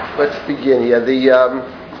Let's begin here. The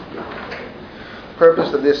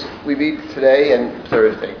purpose of this, we meet today and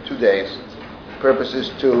Thursday, 2 days. The purpose is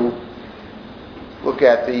to look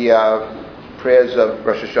at the prayers of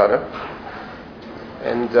Rosh Hashana,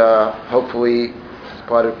 and hopefully as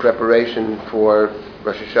part of preparation for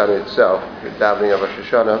Rosh Hashana itself, the davening of Rosh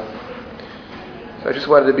Hashana. So I just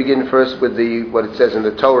wanted to begin first with what it says in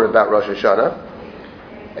the Torah about Rosh Hashana,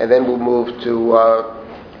 and then we'll move to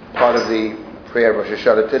part of the prayer of Rosh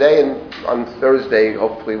Hashana today, and on Thursday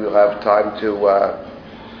hopefully we'll have time to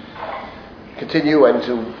continue and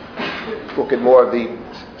to look at more of the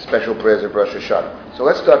special prayers of Rosh Hashana. So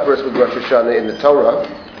let's start first with Rosh Hashana in the Torah.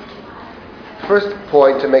 First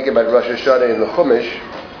point to make about Rosh Hashana in the Chumash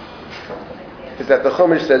is that the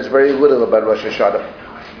Chumash says very little about Rosh Hashana.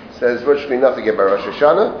 It says virtually nothing about Rosh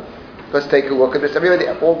Hashana. Let's take a look at this.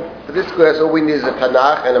 For this class, all we need is a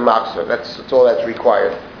Tanakh and a Machzor. That's all that's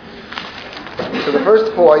required. So the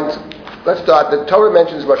first point, let's start. The Torah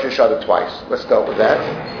mentions Rosh Hashana twice. Let's start with that.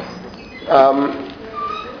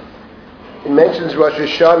 It mentions Rosh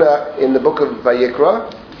Hashana in the book of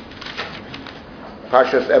Vayikra,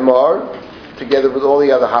 Parshas Emor, together with all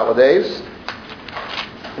the other holidays.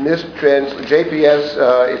 In this JPS,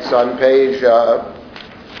 it's on page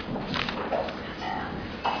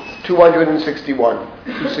 261.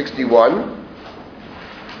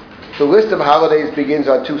 The list of holidays begins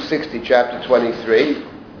on 260, chapter 23,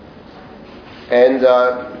 and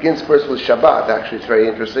begins first with Shabbat. Actually, it's very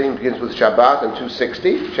interesting. It begins with Shabbat on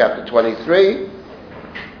 260, chapter 23.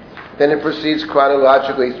 Then it proceeds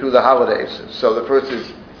chronologically through the holidays. So the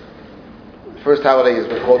first holiday is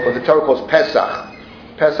what the Torah calls Pesach.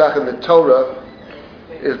 Pesach in the Torah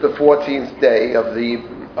is the 14th day of the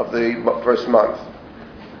first month.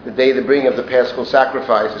 The day of the bringing of the Paschal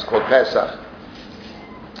sacrifice is called Pesach.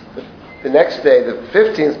 The next day, the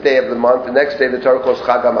 15th day of the month, the next day the Torah calls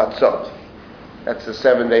Chag HaMatzot. That's the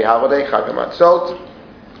 7-day holiday, Chag HaMatzot.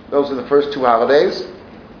 Those are the first two holidays.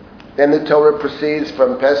 Then the Torah proceeds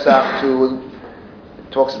from Pesach to,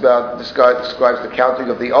 describes the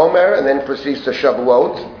counting of the Omer, and then proceeds to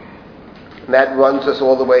Shavuot. And that runs us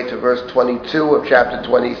all the way to verse 22 of chapter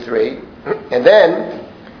 23. And then,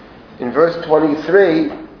 in verse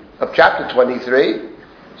 23 of chapter 23,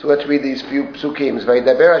 so let's read these few psukim.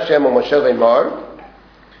 Vaydaber Hashem al Moshe le'mar,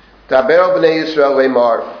 Daber al bnei Yisrael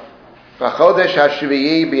le'mar, V'chodesh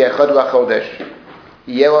hashviyi b'yechad l'chodesh,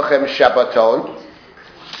 Yeh lachem Shabbaton,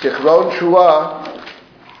 Tichron Shua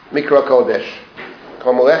Mikra Kodesh,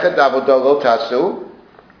 Kol melechet avodah lo tasu,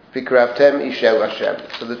 V'kraftem ishel Hashem.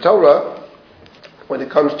 So the Torah, when it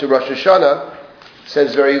comes to Rosh Hashana,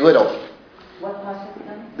 says very little. What passage?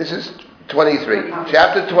 This is 23.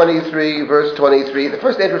 Chapter 23, verse 23. The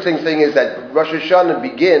first interesting thing is that Rosh Hashana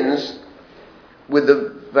begins with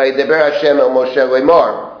the Vaydaber Hashem el Moshe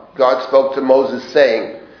le'mar. God spoke to Moses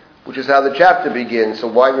saying, which is how the chapter begins, so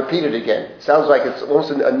why repeat it again? It sounds like it's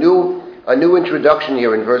almost a new introduction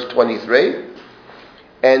here in verse 23.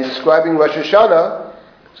 And describing Rosh Hashana,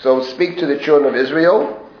 so speak to the children of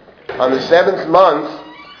Israel, on the 7th month,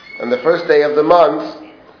 on the first day of the month,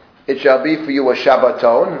 it shall be for you a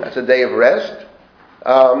Shabbaton. That's a day of rest.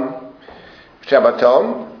 Shabbaton.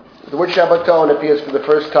 The word Shabbaton appears for the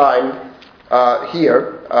first time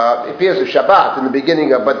here. It appears as Shabbat in the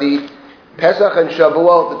beginning of, but the Pesach and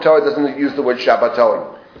Shavuot, the Torah doesn't use the word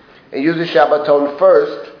Shabbaton. It uses Shabbaton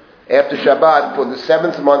first, after Shabbat, for the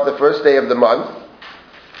 7th month, the first day of the month.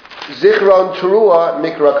 Zichron Trua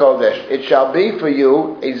Mikra Kodesh. It shall be for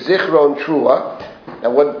you a Zichron Trua.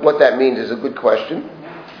 Now what that means is a good question.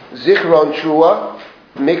 Zichron Trua,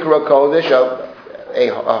 Mikra Kodesh,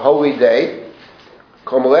 a holy day.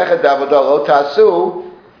 Kol melechet avodah lo tasu,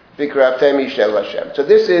 v'kraftem ishel Hashem. So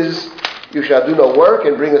this is, you shall do no work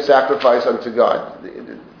and bring a sacrifice unto God.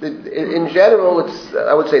 In general,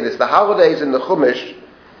 I would say this, the holidays in the Chumash,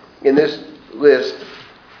 in this list,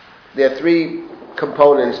 there are three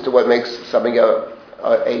components to what makes something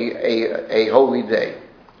a holy day.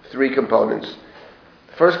 Three components.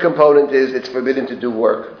 The first component is it's forbidden to do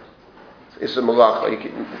work. It's a malacha.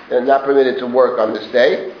 You're not permitted to work on this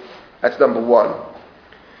day. That's number one.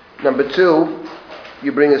 Number two,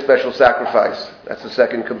 you bring a special sacrifice. That's the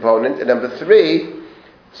second component. And number three,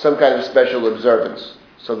 some kind of special observance.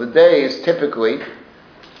 So the days typically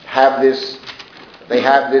have this,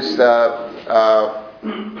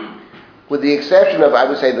 with the exception of, I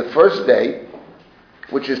would say, the first day,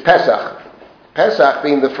 which is Pesach. Pesach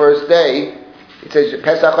being the first day, it says,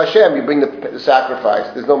 Pesach Hashem, you bring the sacrifice.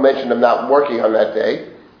 There's no mention of not working on that day,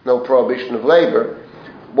 no prohibition of labor.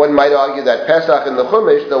 One might argue that Pesach in the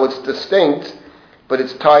Chumash, though it's distinct, but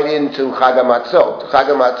it's tied into Chag HaMatzot. Chag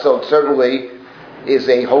HaMatzot certainly is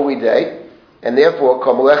a holy day, and therefore,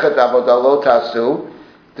 kol melechet avodah lo tasu,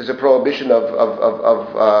 there's a prohibition of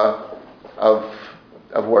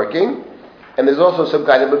working, and there's also some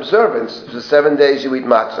kind of observance. For 7 days you eat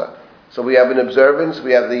matzah. So we have an observance,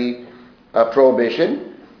 we have the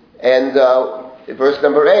prohibition, and verse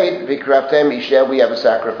number 8, Vikraftem Ishem, we have a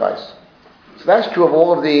sacrifice. So that's true of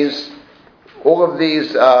all of these. All of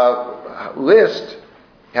these lists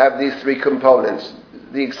have these three components.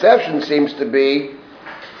 The exception seems to be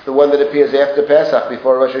the one that appears after Pesach,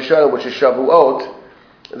 before Rosh Hashana, which is Shavuot.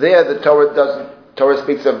 There, the Torah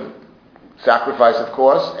speaks of sacrifice, of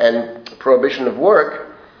course, and prohibition of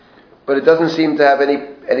work, but it doesn't seem to have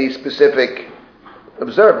any specific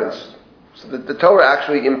observance. So the Torah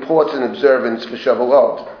actually imports an observance for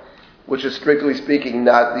Shavuot, which is strictly speaking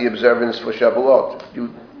not the observance for Shavuot.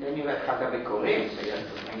 Then you have Chag HaBikurim, so you have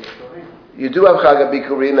to make it Kurim. You do have Chag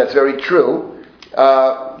HaBikurim, that's very true.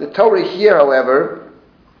 The Torah here, however,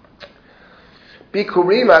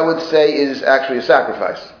 Bikurim, I would say, is actually a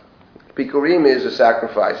sacrifice. Bikurim is a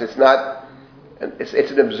sacrifice. It's not. It's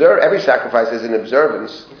an every sacrifice is an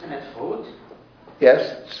observance. Isn't it fruit?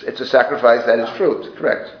 Yes, it's a sacrifice that is fruit.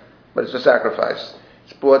 Correct, but it's a sacrifice.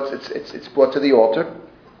 It's brought to the altar.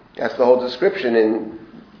 That's the whole description in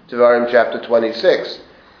Devarim chapter 26.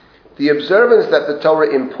 The observance that the Torah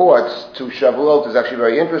imports to Shavuot is actually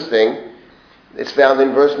very interesting. It's found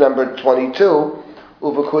in verse number 22.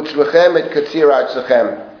 Uvakutzlechem et katzir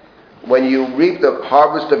artzachem. When you reap the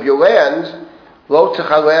harvest of your land, lo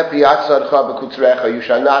techaleh piatzadcha b'kutzrecha. You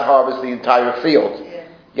shall not harvest the entire field.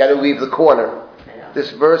 You got to leave the corner. This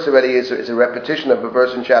verse already is a repetition of a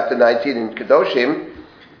verse in chapter 19 in Kedoshim,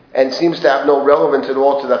 and seems to have no relevance at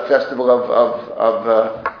all to the festival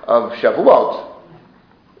of Shavuot.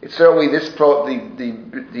 It's certainly the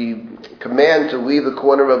command to leave the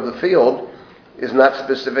corner of the field is not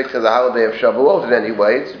specific to the holiday of Shavuot in any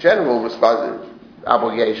way. It's a general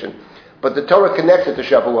obligation. But the Torah connects it to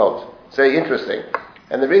Shavuot. It's very interesting.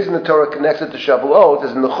 And the reason the Torah connects it to Shavuot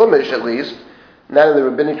is in the Chumash, at least, not in the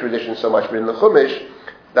rabbinic tradition so much, but in the Chumash,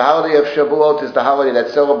 the holiday of Shavuot is the holiday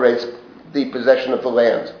that celebrates the possession of the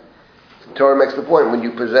land. The Torah makes the point, when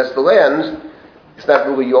you possess the land, it's not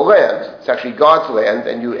really your land. It's actually God's land,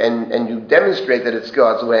 and you demonstrate that it's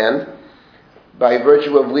God's land by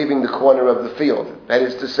virtue of leaving the corner of the field. That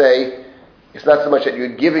is to say, it's not so much that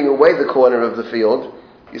you're giving away the corner of the field,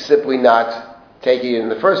 you're simply not taking it in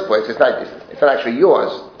the first place. It's not actually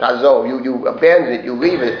yours. Tazo, you abandon it, you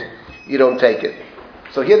leave it, you don't take it.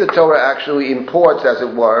 So here the Torah actually imports, as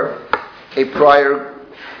it were, a prior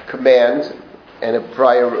command and a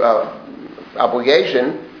prior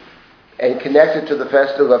obligation, and connects it to the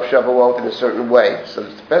festival of Shavuot in a certain way. So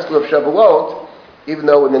the festival of Shavuot, even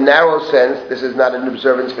though in the narrow sense this is not an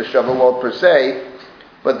observance for Shavuot per se,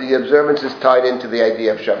 but the observance is tied into the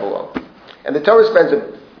idea of Shavuot. And the Torah spends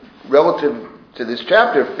relative to this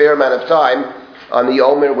chapter a fair amount of time on the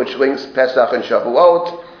Omer, which links Pesach and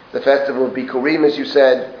Shavuot, the festival of Bikurim, as you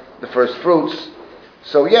said, the first fruits.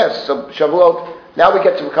 So yes, so Shavuot. Now we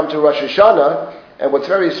get to come to Rosh Hashana, and what's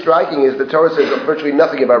very striking is the Torah says virtually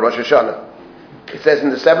nothing about Rosh Hashana. It says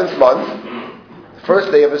in the 7th month, the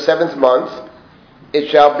first day of the 7th month, it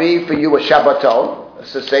shall be for you a Shabbaton, a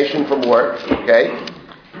cessation from work, okay?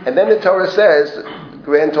 And then the Torah says,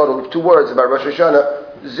 grand total of 2 words about Rosh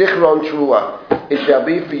Hashana, Zichron Trua. It shall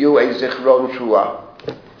be for you a Zichron Trua.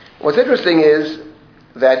 What's interesting is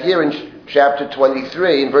that here in chapter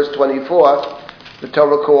 23, in verse 24, the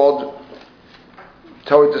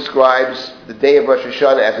Torah describes the day of Rosh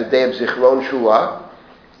Hashana as the day of Zichron Trua.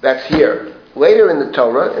 That's here. Later in the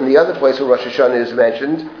Torah, in the other place where Rosh Hashana is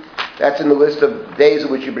mentioned, that's in the list of days in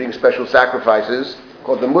which you bring special sacrifices,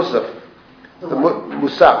 called the Musaf. The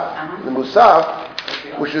Musaf. The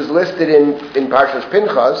Musaf, which is listed in Parshas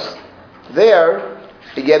Pinchas, there,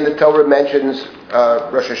 again, the Torah mentions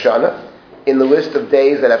Rosh Hashana in the list of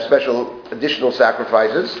days that have special additional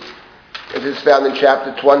sacrifices. It is found in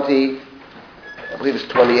chapter 20, I believe it's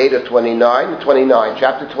 28 or 29,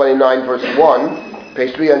 chapter 29, verse 1,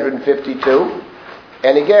 page 352.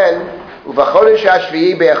 And again, Uvachodesh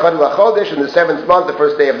Hashvi'i Be'echad Lachodesh, in the 7th month, the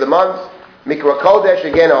first day of the month, Mikra Kodesh,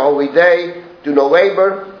 again a holy day, do no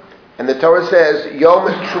labor. And the Torah says, Yom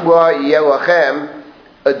Trua Yelachem,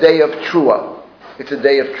 a day of Trua. It's a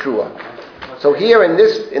day of Trua. So here in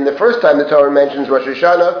the first time the Torah mentions Rosh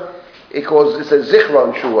Hashana, it calls this a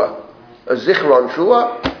Zichron Trua. A Zichron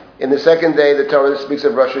Trua. In the second day, the Torah speaks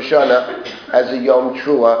of Rosh Hashana as a Yom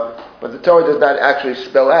Trua, but the Torah does not actually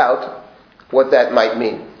spell out what that might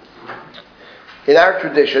mean. In our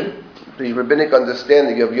tradition, the rabbinic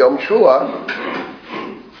understanding of Yom Trua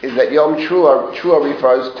is that Yom Trua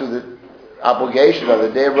refers to the obligation on the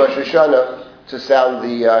day of Rosh Hashana to sound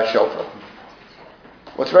the shofar.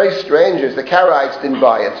 What's very strange is the Karaites didn't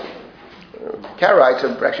buy it. Karaites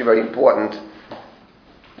are actually very important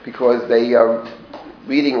because they are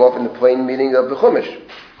reading often the plain meaning of the Chumash.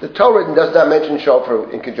 The Torah does not mention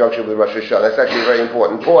shofar in conjunction with Rosh Hashana. That's actually a very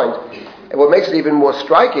important point. And what makes it even more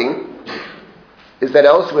striking is that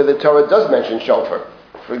elsewhere the Torah does mention shofar.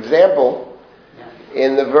 For example,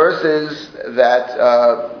 in the verses that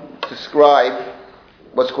describe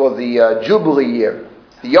what's called the Jubilee year,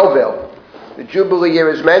 the Yovel. The Jubilee year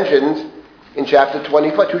is mentioned in chapter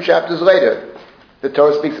 24, 2 chapters later. The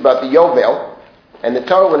Torah speaks about the Yovel, and the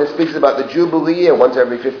Torah, when it speaks about the Jubilee year once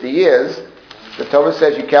every 50 years, the Torah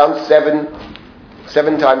says you count 7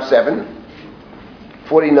 times 7,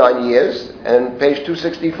 49 years, and page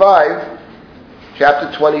 265,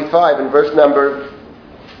 chapter 25, and verse number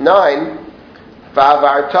 9,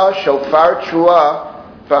 Va'avarta shofar trua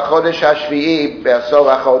v'chodesh hashvi'i be'asor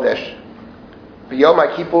ha'chodesh. B'yom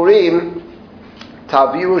ha'kippurim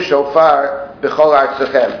taviru shofar b'chol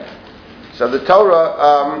artzachem. So the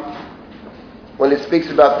Torah, when it speaks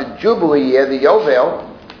about the Jubilee year, the Yovel,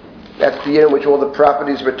 that's the year in which all the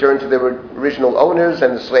properties return to their original owners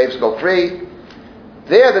and the slaves go free.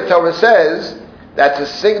 There the Torah says that to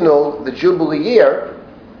signal the Jubilee year,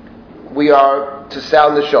 we are to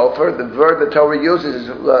sound the shofar. The verb the Torah uses is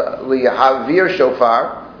lihavir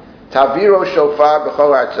shofar. Taviro shofar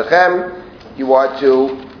b'chol artzachem. You are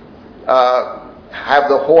to have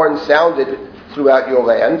the horn sounded throughout your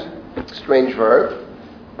land. Strange verb.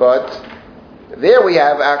 But there we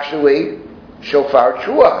have actually shofar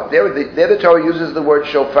trua. There the Torah uses the word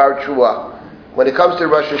shofar trua. When it comes to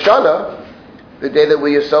Rosh Hashana, the day that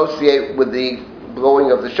we associate with the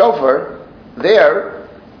blowing of the shofar, there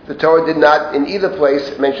the Torah did not in either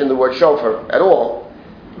place mention the word shofar at all.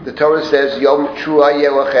 The Torah says Yom Trua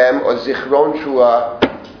Yelachem or Zichron Trua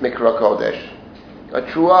Mikra Kodesh. A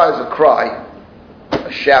trua is a cry,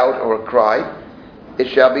 a shout or a cry. It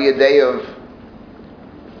shall be a day of,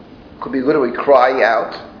 could be literally crying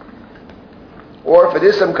out. Or if it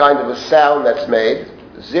is some kind of a sound that's made,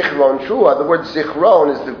 Zichron Trua, the word Zichron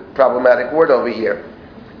is the problematic word over here.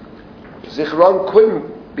 Zichron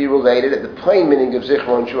couldn't be related. The plain meaning of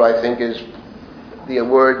Zichron Trua, I think, is the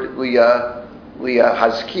word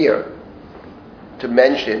hazkir, to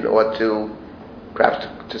mention or to, perhaps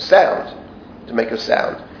to sound, to make a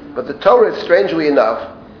sound. But the Torah, strangely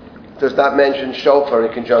enough, does not mention shofar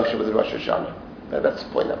in conjunction with the Rosh Hashana. That's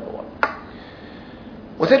point number one.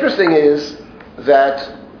 What's interesting is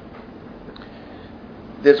that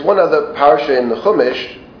there's one other parsha in the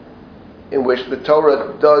Chumash in which the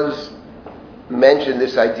Torah does mention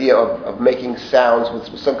this idea of making sounds with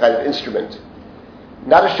some kind of instrument.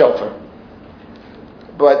 Not a shofar,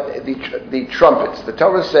 but the trumpets. The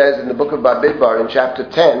Torah says in the book of Bamidbar in chapter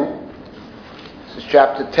 10, this is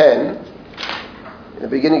chapter 10, in the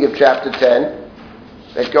beginning of chapter 10,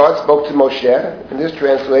 that God spoke to Moshe, in this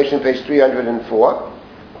translation, page 304,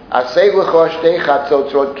 Aseh l'cho shtei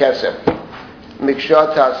chatzotzot kesef,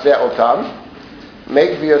 mikshah ta'aseh otam,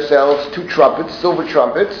 make for yourselves 2 trumpets, silver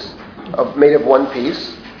trumpets, made of one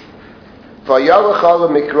piece. And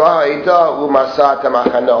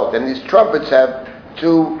these trumpets have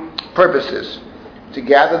 2 purposes: to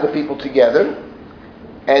gather the people together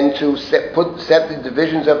and to set the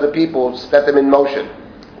divisions of the people, set them in motion,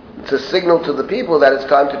 to signal to the people that it's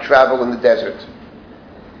time to travel in the desert.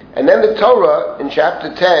 And then the Torah in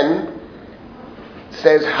chapter 10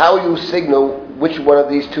 says how you signal which one of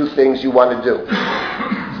these 2 things you want to do.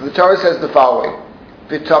 So the Torah says the following: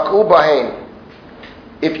 V'taku bahem.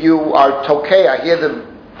 If you are tokea, here the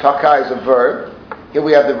taka is a verb. Here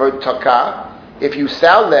we have the verb taka. If you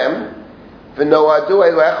sound them, v'noadu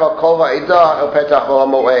elecha kol ha'edah el petach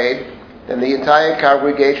ha'moed, then the entire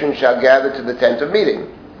congregation shall gather to the tent of meeting.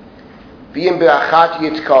 V'im be'achat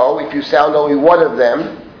yitkol, if you sound only one of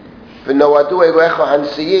them, v'noadu elecha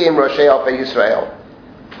hansiyim roshei alpei Yisrael.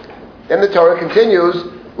 Then the Torah continues,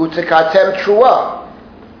 utekatem trua.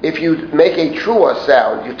 If you make a trua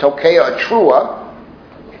sound, you tokea a trua,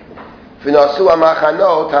 v'nasu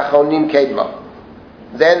amachanot hachonim kedma.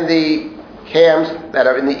 Then the camps that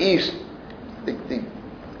are in the east, the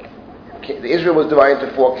Israel was divided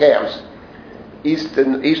into 4 camps: east,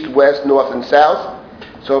 west, north, and south.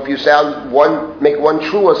 So if you make one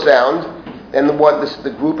trua sound, then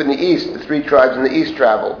the group in the east, the 3 tribes in the east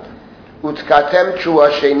travel. Utkatem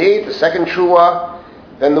trua sheni, the second trua,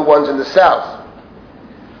 then the ones in the south.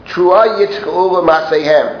 Trua yitzka'u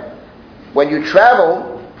l'masehem. When you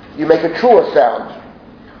travel, you make a trua sound.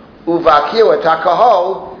 Uvakir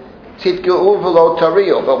takahol titka'u v'lo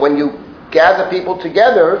tario. But when you gather people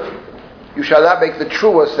together, you shall not make the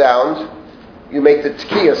trua sound, you make the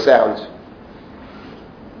tkiya sound.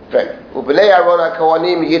 Ubnei Aaron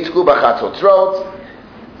HaKohanim yitzku b'chatzotrot,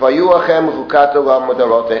 vayuachem v'hukato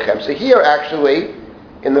l'modarotechem. So here actually,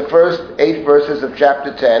 in the first 8 verses of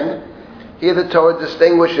chapter 10, here the Torah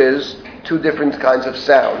distinguishes 2 different kinds of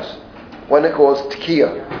sounds. One it calls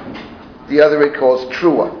tkiya, the other it calls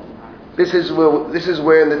trua. This is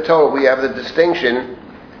where in the Torah we have the distinction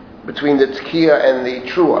between the tkiya and the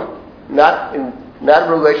trua, not in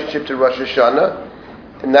relationship to Rosh Hashana,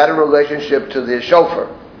 and not in relationship to the shofar.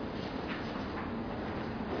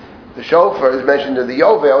 The shofar is mentioned in the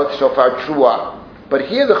Yovel, it's shofar trua. But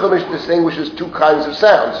here the Chumash distinguishes 2 kinds of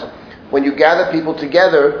sounds. When you gather people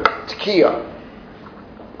together, tkiya.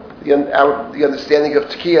 The understanding of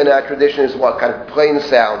tkiya in our tradition is what kind of plain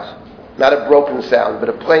sound, not a broken sound, but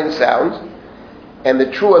a plain sound. And the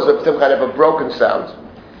trua is some kind of a broken sound.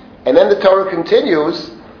 And then the Torah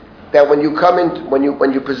continues that when you come in, when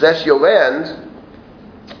you possess your land,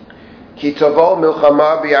 ki tavo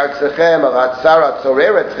milchama bi'artzachem aratzara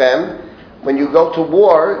tzoreretchem, when you go to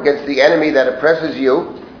war against the enemy that oppresses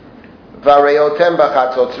you, vareyotem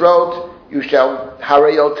b'chatzotrot, you shall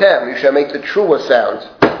make the trua sound.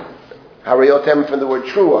 Hareyotem from the word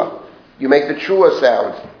trua, you make the trua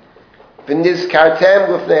sound. V'nizkartem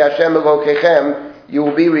l'fnei Hashem elokechem, you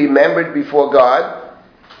will be remembered before God.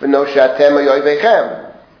 V'noshatem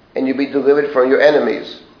ayoyvechem, and you'll be delivered from your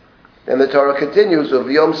enemies. Then the Torah continues,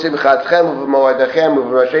 V'yom simchatchem u'v'moadachem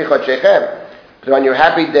u'v'rashei chodshechem. So on your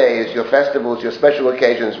happy days, your festivals, your special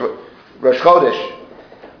occasions, Rosh Chodesh,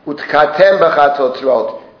 utkatem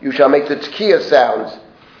b'chatzotrot, you shall make the tkiya sounds.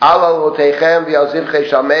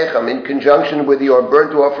 In conjunction with your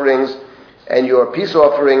burnt offerings and your peace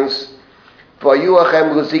offerings,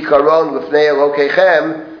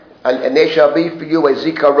 and they shall be for you a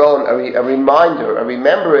zikaron, a reminder, a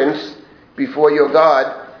remembrance before your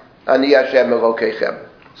God, ani Hashem Elokechem.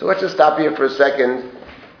 So let's just stop here for a second.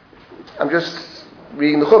 I'm just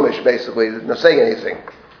reading the Chumash, basically, not saying anything.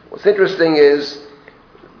 What's interesting is,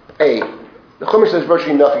 the Chumash says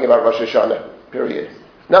virtually nothing about Rosh Hashana, period.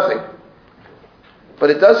 Nothing. But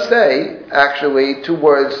it does say, actually, 2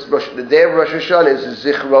 words. The day of Rosh Hashana is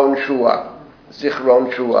Zichron Shua.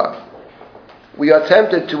 Zichron Shua. We are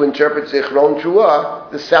tempted to interpret Zichron Shua,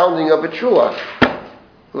 the sounding of a Shua.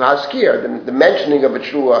 Haskir, the mentioning of a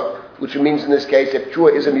Shua, which means in this case, if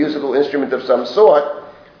Shua is a musical instrument of some sort,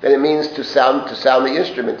 then it means to sound the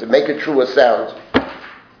instrument, to make a Shua sound.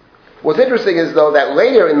 What's interesting is, though, that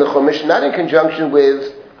later in the Chumash, not in conjunction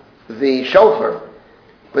with the shofar,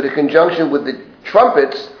 but in conjunction with the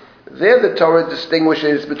trumpets, there the Torah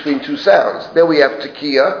distinguishes between 2 sounds. There we have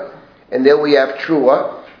tekiya, and there we have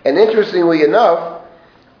trua. And interestingly enough,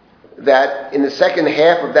 that in the second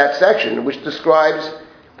half of that section, which describes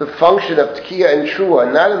the function of tekiya and trua,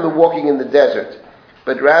 not in the walking in the desert,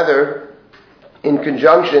 but rather in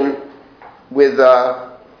conjunction with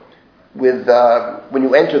when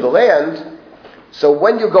you enter the land. So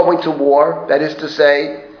when you're going to war, that is to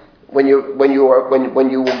say, when you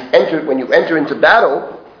enter into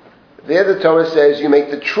battle, there the Torah says you make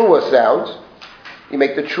the trua sound. You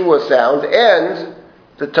make the trua sound, and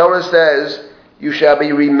the Torah says you shall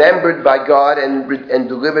be remembered by God and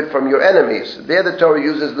delivered from your enemies. There the Torah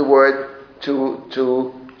uses the word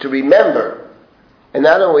to remember. And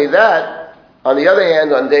not only that, on the other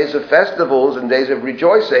hand, on days of festivals and days of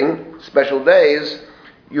rejoicing, special days,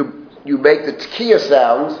 you make the tekiya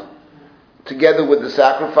sound together with the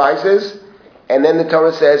sacrifices, and then the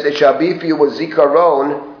Torah says, it shall be for you a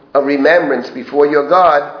zikaron, a remembrance before your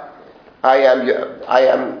God. I am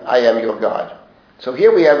your God. So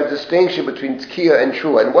here we have a distinction between tekiya and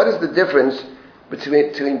trua. And what is the difference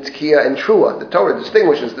between tekiya and trua? The Torah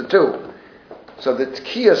distinguishes the 2. So the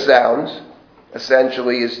tekiya sound,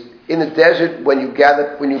 essentially, is in the desert when you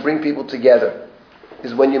bring people together,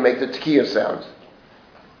 is when you make the tekiya sound.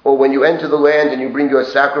 Or when you enter the land and you bring your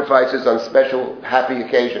sacrifices on special happy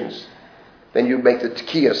occasions, then you make the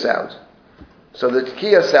tekiya sound. So the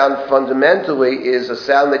tekiya sound fundamentally is a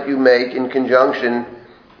sound that you make in conjunction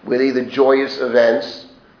with either joyous events.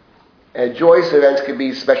 And joyous events could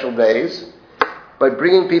be special days, but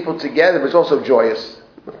bringing people together is also joyous.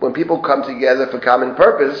 When people come together for common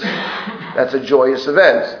purpose, that's a joyous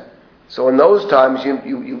event. So in those times,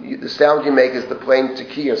 the sound you make is the plain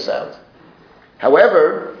tekiya sound.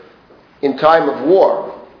 However, in time of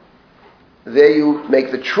war, there you make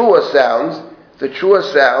the trua sound,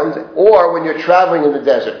 or when you're traveling in the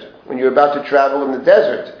desert, when you're about to travel in the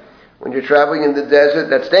desert. When you're traveling in the desert,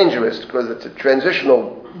 that's dangerous because it's a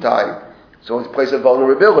transitional time. So it's a place of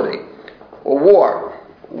vulnerability. Or war.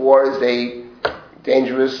 War is a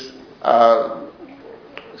dangerous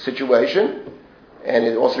situation, and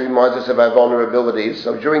it also reminds us of our vulnerabilities.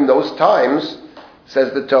 So during those times,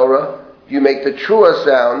 says the Torah, you make the truah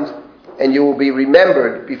sound, and you will be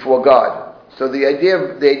remembered before God. So the idea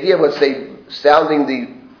of, let's say, sounding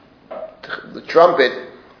the trumpet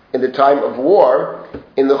in the time of war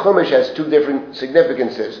in the Chumash has two different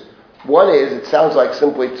significances. One is it sounds like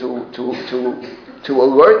simply to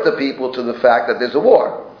alert the people to the fact that there's a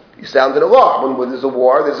war. You sound an alarm. When there's a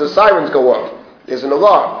war, there's a sirens go off. There's an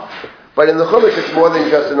alarm. But in the Chumash, it's more than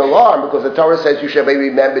just an alarm, because the Torah says you shall be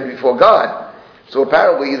remembered before God. So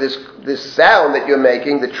apparently this sound that you're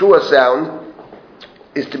making, the truah sound,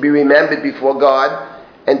 is to be remembered before God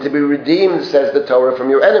and to be redeemed, says the Torah, from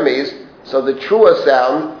your enemies. So the truah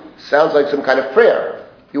sounds like some kind of prayer.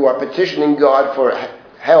 You are petitioning God for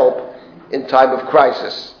help in time of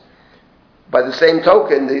crisis. By the same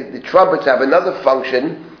token, the trumpets have another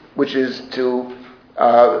function, which is to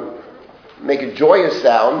make a joyous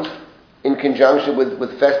sound in conjunction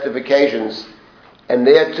with festive occasions. And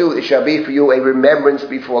there too, it shall be for you a remembrance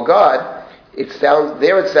before God. It sounds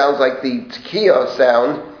like the tekiah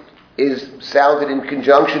sound is sounded in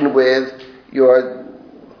conjunction with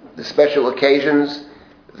the special occasions,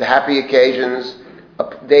 the happy occasions,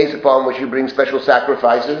 days upon which you bring special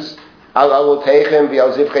sacrifices.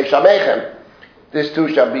 This too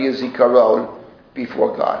shall be a zikaron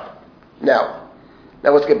before God. Now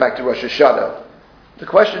let's get back to Rosh Hashana. The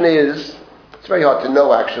question is, it's very hard to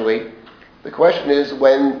know actually, the question is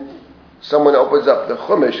when someone opens up the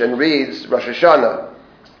Chumash and reads Rosh Hashana,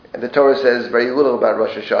 and the Torah says very little about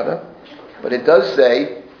Rosh Hashana, but it does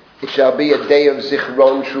say, it shall be a day of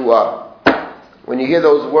Zichron Shuah. When you hear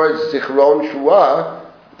those words, Zichron Shuah,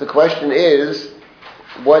 the question is,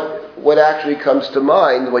 what actually comes to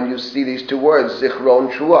mind when you see these two words,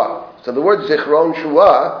 Zichron Shuah? So the word Zichron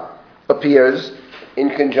Shuah appears in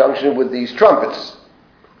conjunction with these trumpets.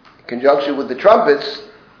 In conjunction with the trumpets,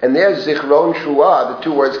 and there's Zichron Shuah, the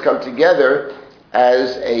two words come together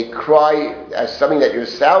as a cry, as something that you're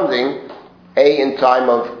sounding, in time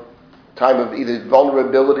of either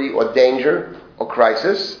vulnerability or danger or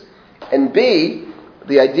crisis, and B,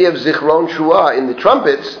 the idea of Zichron Shuah in the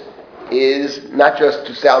trumpets is not just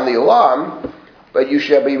to sound the alarm, but you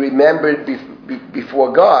shall be remembered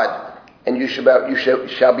before God, and you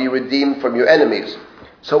shall be redeemed from your enemies.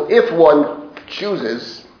 So if one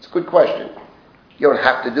chooses, it's a good question, you don't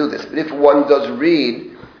have to do this, but if one does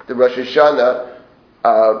read the Rosh Hashana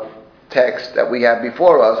text that we have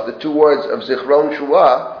before us, the two words of Zichron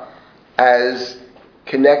Shuah, as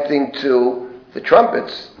connecting to the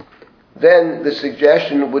trumpets, then the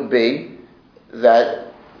suggestion would be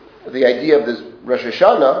that the idea of this Rosh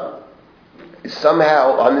Hashana is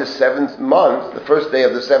somehow on this 7th month, the first day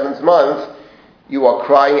of the 7th month, you are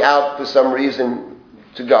crying out for some reason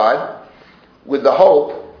to God with the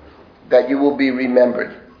hope that you will be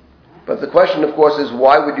remembered. But the question, of course, is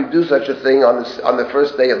why would you do such a thing on the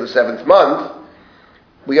first day of the 7th month?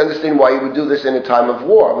 We understand why you would do this in a time of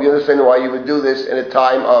war. We understand why you would do this in a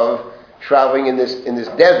time of traveling in this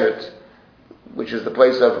desert, which is the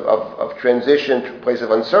place of transition, place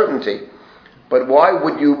of uncertainty. But why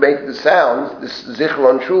would you make the sound, this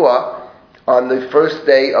Zichron Shuah, on the first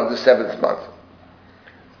day of the 7th month?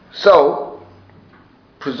 So,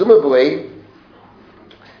 presumably,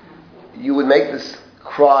 you would make this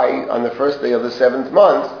cry on the first day of the 7th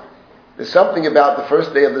month. There's something about the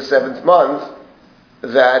first day of the 7th month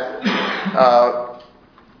that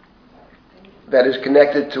is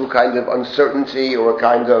connected to a kind of uncertainty or a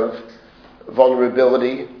kind of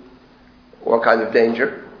vulnerability or a kind of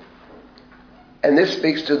danger. And this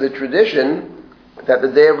speaks to the tradition that the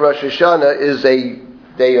day of Rosh Hashana is a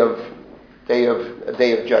day of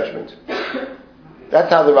judgment. That's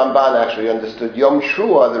how the Ramban actually understood Yom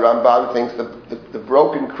Shua. The Ramban thinks the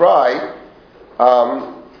broken cry,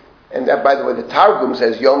 and that, by the way, the Targum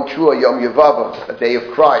says Yom Shua, Yom Yevava, a day of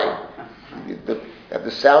crying.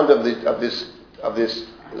 The sound of this,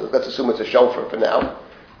 let's assume it's a shofar for now.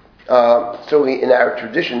 Certainly in our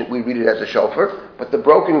tradition we read it as a shofar, but the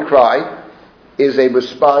broken cry is a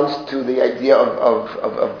response to the idea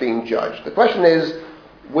of being judged. The question is,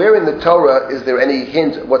 where in the Torah is there any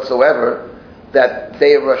hint whatsoever that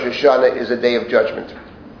day of Rosh Hashana is a day of judgment?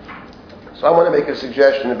 So I want to make a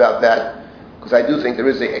suggestion about that, because I do think there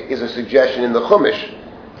is a suggestion in the Chumash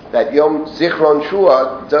that Yom Zichron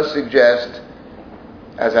Shuah does suggest,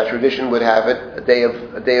 as our tradition would have it, a day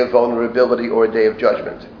of vulnerability or a day of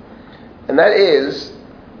judgment. And that is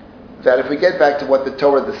that if we get back to what the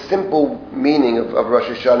Torah, the simple meaning of Rosh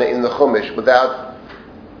Hashana in the Chumash, without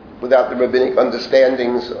the rabbinic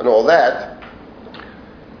understandings and all that,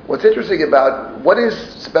 What's interesting about, what is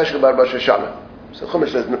special about Rosh Hashana? So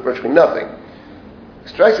Chumash says virtually nothing. It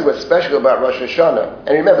strikes me what's special about Rosh Hashana. And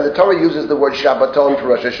remember, the Torah uses the word Shabbaton for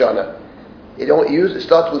Rosh Hashana. It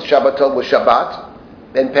starts with Shabbaton with Shabbat,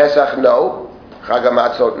 then Pesach no, Chag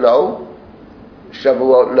HaMatzot no,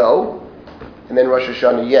 Shavuot no, and then Rosh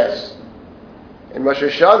Hashana yes. And Rosh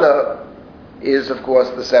Hashana is, of course,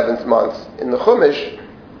 the 7th month. In the Chumash,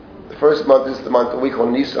 the first month is the month that we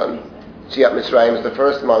call Nisan. Tziat Mitzrayim is the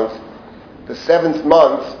first month. The 7th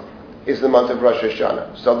month is the month of Rosh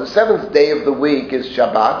Hashana. So the 7th day of the week is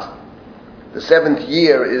Shabbat. The 7th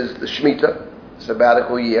year is the Shemitah,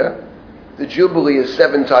 sabbatical year. The Jubilee is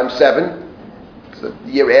 7 times 7. It's the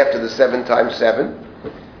year after the 7 times 7.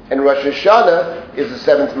 And Rosh Hashanah is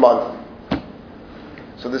the 7th month.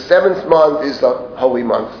 So the 7th month is the holy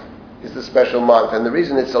month, is the special month. And the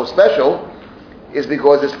reason it's so special is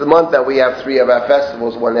because it's the month that we have 3 of our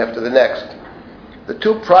festivals, one after the next. The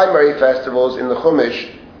 2 primary festivals in the Chumash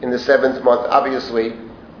in the 7th month, obviously,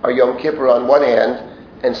 are Yom Kippur on one hand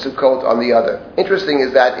and Sukkot on the other. Interesting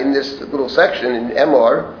is that in this little section in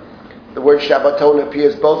Emor, the word Shabbaton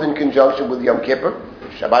appears both in conjunction with Yom Kippur,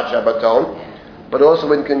 Shabbat Shabbaton, but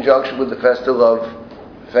also in conjunction with the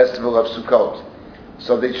festival of Sukkot.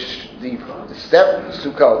 So the step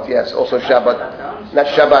Sukkot, yes, also Shabbat, not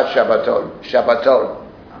Shabbat Shabbaton, Shabbaton.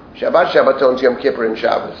 Shabbat Shabbaton is Yom Kippur and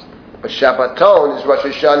Shabbos. But Shabbaton is Rosh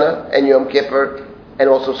Hashana and Yom Kippur and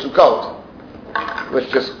also Sukkot. Let's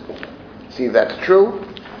just see if that's true.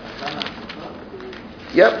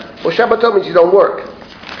 Yep. Well, Shabbaton means you don't work.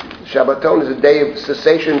 Shabbaton is a day of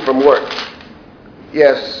cessation from work.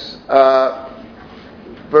 Yes.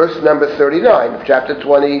 Verse number 39 of chapter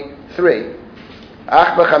 23.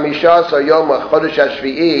 Ach b'chamisha asar yom ha'chodesh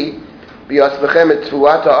hashvi'i b'yasvechem et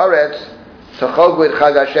tfuat ha'aretz tachogru et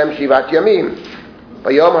chag Hashem shivat yamim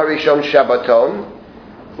v'yom harishon Shabbaton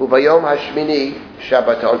u'v'yom hashmini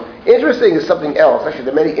Shabbaton. Interesting is something else. Actually,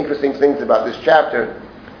 there are many interesting things about this chapter.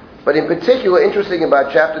 But in particular, interesting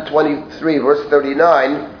about chapter 23, verse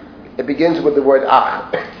 39, it begins with the word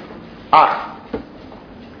ach. Ach.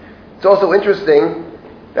 It's also interesting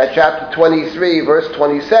that chapter 23, verse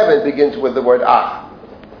 27, begins with the word ach.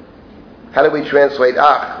 How do we translate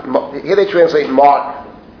ach? Here they translate mark.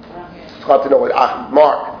 It's hard to know what ach,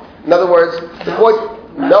 mark. In other words, the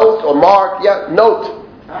point, note or mark, note.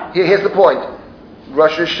 Here's the point.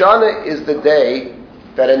 Rosh Hashana is the day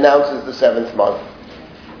that announces the 7th month.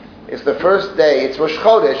 It's the first day, it's Rosh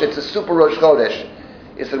Chodesh, it's a super Rosh Chodesh.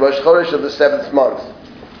 It's the Rosh Chodesh of the 7th month.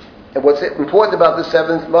 And what's important about the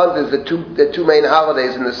 7th month is the two main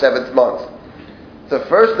holidays in the 7th month. The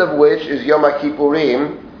first of which is Yom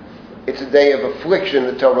HaKippurim. It's a day of affliction,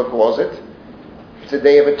 the Torah calls it. It's a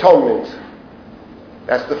day of atonement.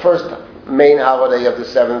 That's the first main holiday of the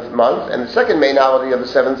 7th month. And the second main holiday of the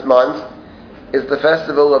 7th month is the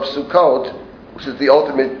festival of Sukkot, which is the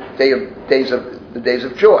ultimate days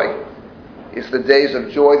of joy. It's the days of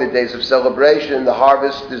joy, the days of celebration. The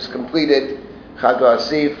harvest is completed, Chag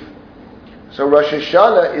HaAsif. So Rosh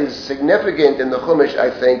Hashana is significant in the Chumash, I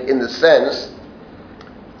think, in the sense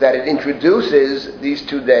that it introduces these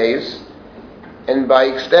 2 days, and by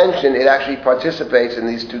extension, it actually participates in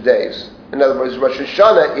these 2 days. In other words, Rosh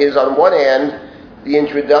Hashana is, on one hand, the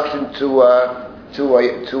introduction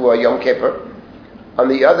to Yom Kippur. On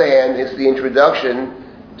the other hand, it's the introduction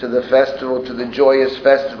to the festival, to the joyous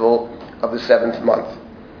festival of the 7th month.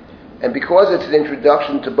 And because it's an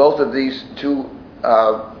introduction to both of these 2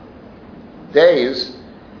 days,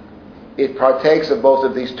 it partakes of both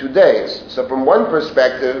of these 2 days. So from one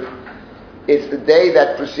perspective, it's the day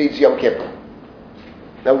that precedes Yom Kippur.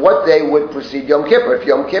 Now what day would precede Yom Kippur? If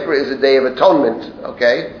Yom Kippur is a day of atonement,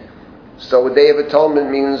 okay? So a day of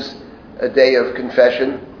atonement means a day of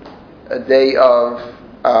confession, a day of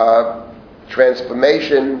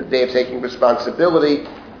transformation, a day of taking responsibility,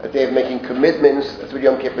 a day of making commitments. That's what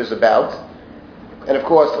Yom Kippur is about. And of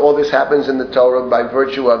course, all this happens in the Torah by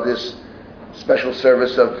virtue of this special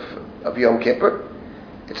service of Yom Kippur.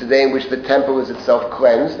 It's a day in which the temple is itself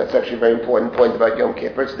cleansed. That's actually a very important point about Yom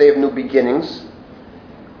Kippur. It's a day of new beginnings.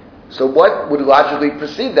 So what would logically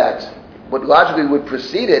precede that? What logically would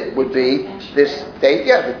precede it would be this day,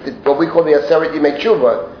 what we call the Aseret Yimei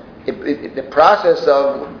Tshuva. The process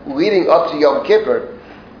of leading up to Yom Kippur,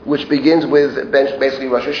 which begins with basically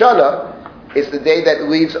Rosh Hashana, is the day that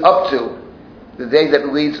leads up to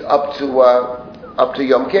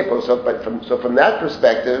Yom Kippur. So from that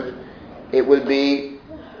perspective, it would be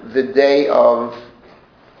the day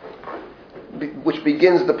which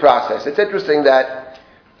begins the process. It's interesting that,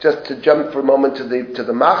 just to jump for a moment to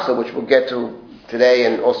the Machzor, which we'll get to today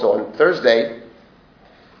and also on Thursday.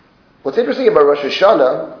 What's interesting about Rosh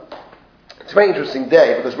Hashana It's a very interesting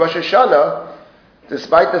day because Rosh Hashana,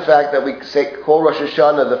 despite the fact that we call Rosh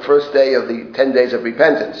Hashana the first day of the 10 days of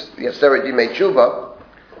repentance, the Aseret Yimei Tshuva,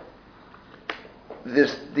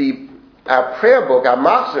 our prayer book, our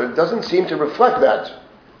Machzor, doesn't seem to reflect that.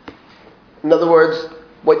 In other words,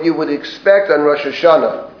 what you would expect on Rosh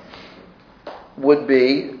Hashana would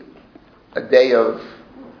be a day of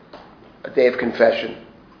confession,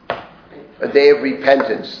 a day of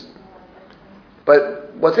repentance.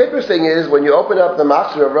 But what's interesting is when you open up the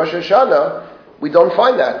Machzor of Rosh Hashana, we don't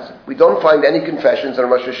find that. We don't find any confessions on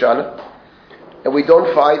Rosh Hashana, and we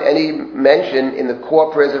don't find any mention in the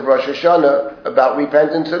core prayers of Rosh Hashana about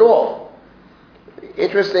repentance at all.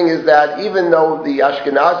 Interesting is that even though the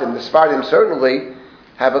Ashkenazim, the Sephardim certainly,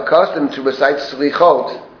 have accustomed to recite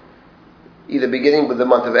Slichot, either beginning with the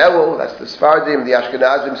month of Elul, that's the Sephardim, the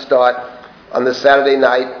Ashkenazim start on the Saturday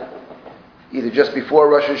night, either just before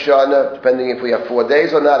Rosh Hashanah, depending if we have 4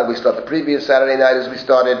 days or not, or we start the previous Saturday night as we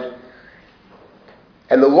started.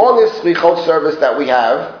 And the longest Slichot service that we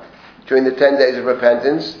have during the 10 days of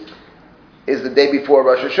repentance is the day before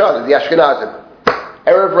Rosh Hashanah, the Ashkenazim.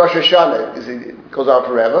 Erev Rosh Hashana goes on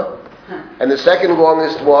forever. And the second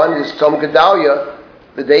longest one is Tzom Gedalia,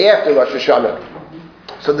 the day after Rosh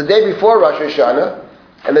Hashanah. So the day before Rosh Hashanah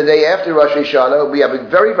and the day after Rosh Hashanah, we have a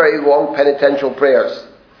very, very long penitential prayers.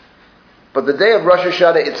 But the day of Rosh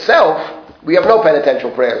Hashanah itself, we have no penitential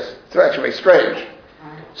prayers. It's actually very strange.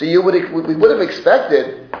 So we would have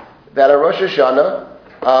expected that at Rosh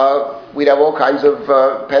Hashanah, we'd have all kinds of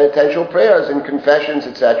penitential prayers and confessions,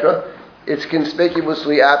 etc. It's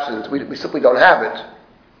conspicuously absent. We simply don't have it.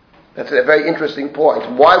 That's a very interesting point.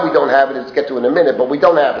 Why we don't have it, let's get to in a minute, but we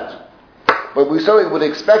don't have it. But we certainly would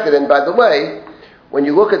expect it. And by the way, when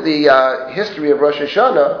you look at the history of Rosh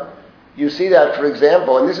Hashanah, you see that, for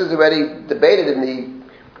example, and this is already debated in the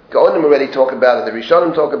Gaonim already talk about it, the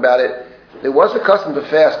Rishonim talk about it, there was a custom to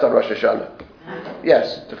fast on Rosh Hashanah.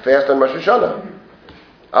 Yes, to fast on Rosh Hashanah.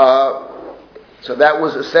 So that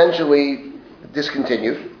was essentially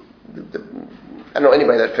discontinued. I don't know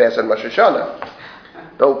anybody that fasts on Rosh Hashanah.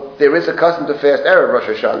 Though there is a custom to fast Erev Rosh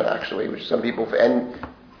Hashanah, actually, which some people, and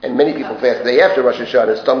many people fast the day after Rosh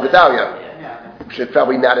Hashanah, it's Tzom Gedalia. Which is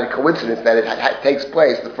probably not a coincidence that it takes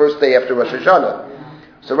place the first day after Rosh Hashanah.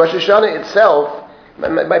 So Rosh Hashanah itself,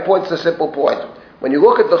 my point is a simple point. When you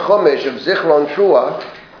look at the Chumash of Zichron Trua,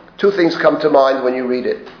 two things come to mind when you read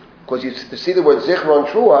it. Because you see the word Zichron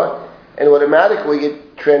Trua, and automatically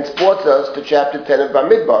it transports us to chapter 10 of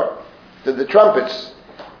Bamidbar, to the trumpets.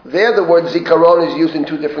 There the word Zikaron is used in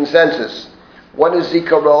two different senses. One is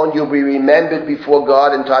Zikaron, you'll be remembered before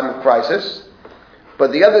God in time of crisis.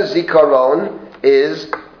 But the other Zikaron is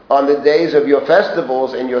on the days of your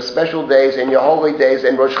festivals and your special days and your holy days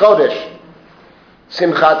and Rosh Chodesh.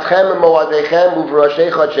 Simchatchem moadechem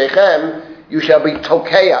uvrashei chodshechem, you shall be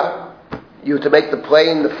tokeya, you to make the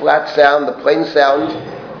flat sound, the plain sound,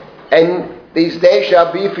 and these days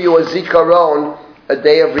shall be for you a zikaron, a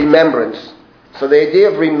day of remembrance. So the idea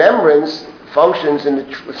of remembrance functions in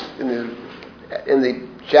the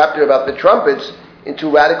chapter about the trumpets in two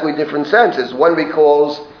radically different senses. One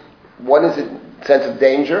is a sense of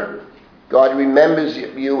danger. God remembers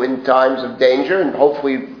you in times of danger and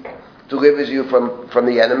hopefully delivers you from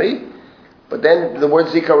the enemy. But then the word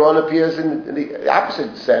zikaron appears in the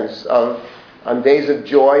opposite sense of on days of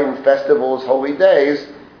joy and festivals, holy days,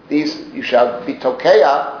 these you shall be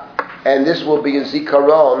tokeya, and this will be a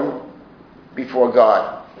zikaron before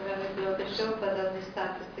God.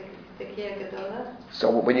 So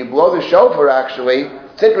when you blow the shofar, actually,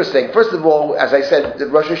 it's interesting. First of all, as I said, the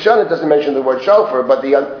Rosh Hashana doesn't mention the word shofar, but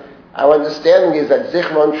our understanding is that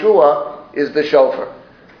Zichron Trua is the shofar.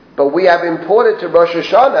 But we have imported to Rosh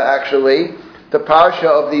Hashana actually the parsha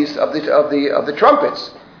of the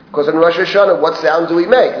trumpets, because in Rosh Hashana, what sound do we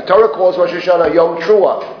make? The Torah calls Rosh Hashana Yom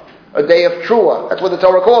Trua, a day of Trua. That's what the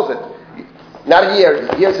Torah calls it. Not here.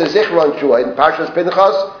 Here it says Zichron Trua. In Parshas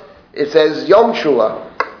Pinchas, it says Yom Trua.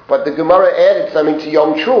 But the Gemara added something to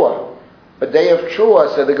Yom Trua, a day of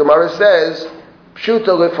Trua. So the Gemara says, Pshuta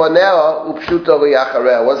lifanea upshuta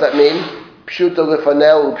liacharea. What does that mean? Pshuta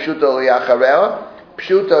lifanea upshuta liacharea.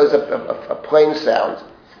 Pshuta is a plain sound.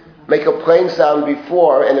 Make a plain sound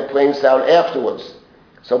before and a plain sound afterwards.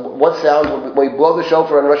 So what sound, when we blow the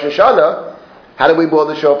shofar on Rosh Hashana, how do we blow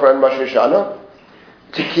the shofar on Rosh Hashana?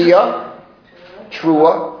 Tekiah,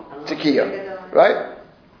 Trua, Tekiah. Right?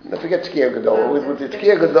 Don't forget Tekiah Gedola.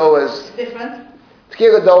 Tekiah Gedola is different.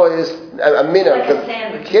 Tekiah Gedola is a minute.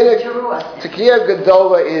 Tekiah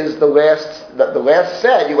Gedola is the last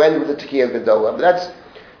set. You end with the Tekiah Gedola. But that's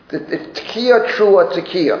the Tekiah Trua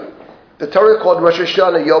Tekiah. The Torah called Rosh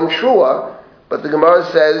Hashanah Yom Trua, but the Gemara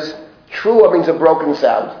says Trua means a broken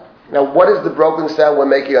sound. Now, what is the broken sound we're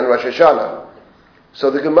making on Rosh Hashana? So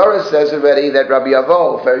the Gemara says already that Rabbi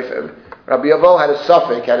Avo had a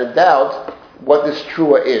suffix, had a doubt what this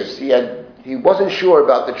Trua is. He wasn't sure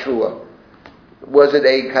about the Trua. Was it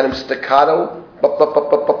a kind of staccato,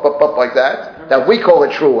 like that? Now we call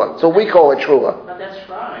it Trua. So we call it Trua. But that's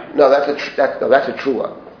Shvarim. No, that's a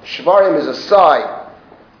Trua. Shvarim is a sigh.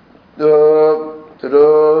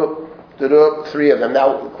 Three of them.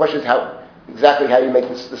 Now the question is exactly how you make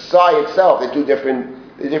this. The sigh itself. There are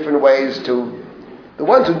different ways to. The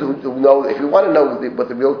ones who know, if you want to know what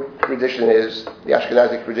the real tradition is, the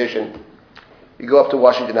Ashkenazic tradition, you go up to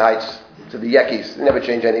Washington Heights to the Yekis. They never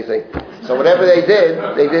change anything. So whatever they did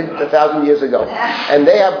 1,000 years ago, and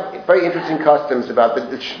they have very interesting customs about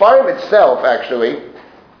the Shvarim itself. Actually,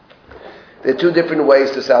 there are two different ways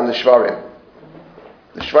to sound the Shvarim.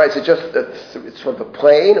 The Shvarim, is it just it's sort of a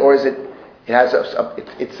plain, or is it has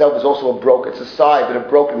itself is also a broken? It's a sigh, but a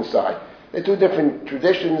broken sigh. There are two different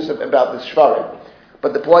traditions about the Shvarim.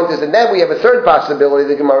 But the point is, and then we have a third possibility.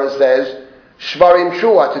 The Gemara says Shvarim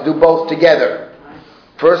Trua, to do both together.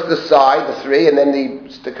 First the sigh, the three, and then the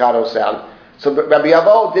staccato sound. So Rabbi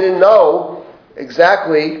Avo didn't know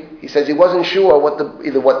exactly. He says he wasn't sure what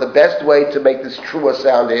the best way to make this Trua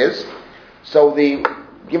sound is. So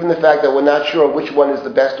given the fact that we're not sure which one is the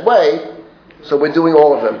best way, so we're doing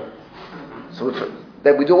all of them. So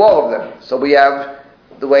then we do all of them. So we have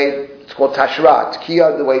the way it's called Tashra,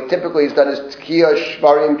 Tkiya. The way typically it's done is Tkiya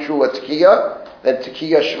Shvarim Trua Tkiya, then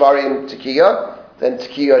Tkiya Shvarim Tkiya, then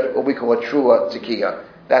Tkiya, what we call a Trua Tkiya.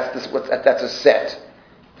 That's a set.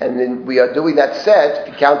 And then we are doing that set.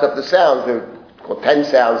 If you count up the sounds, they're called 10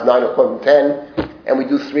 sounds, 9 or 10, and we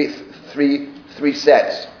do three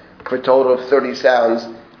sets for a total of 30 sounds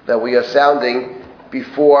that we are sounding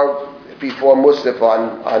before Musaf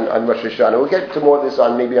on Rosh Hashana. We'll get to more of this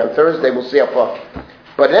maybe on Thursday. We'll see how far.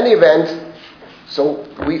 But in any event, so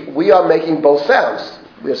we are making both sounds.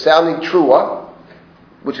 We are sounding Trua,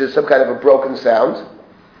 which is some kind of a broken sound.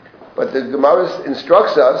 But the Gemara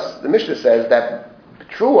instructs us, the Mishnah says that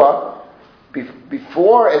Trua,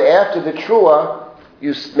 before and after the Trua,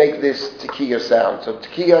 you make this Tekiya sound. So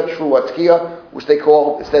Tekiya, Trua, Tekiya, which they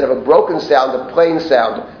call, instead of a broken sound, a plain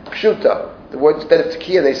sound, Pshuta. The word, instead of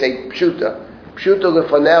Tekiya, they say Pshuta. Pshuta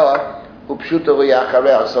lefanela, upshuta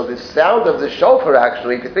liyacharel. So the sound of the shofar,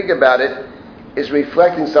 actually, if you think about it, is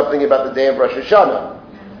reflecting something about the day of Rosh Hashana.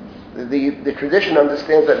 The tradition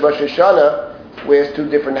understands that Rosh Hashana wears two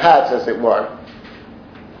different hats, as it were.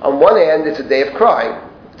 On one hand, it's a day of crying,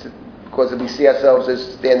 because we see ourselves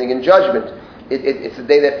as standing in judgment. It's the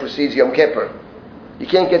day that precedes Yom Kippur. You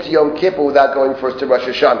can't get to Yom Kippur without going first to Rosh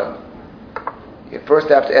Hashana. You first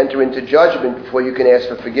have to enter into judgment before you can ask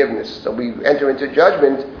for forgiveness. So we enter into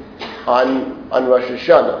judgment on Rosh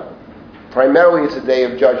Hashana. Primarily, it's a day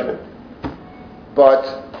of judgment.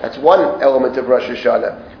 But that's one element of Rosh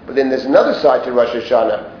Hashana. But then there's another side to Rosh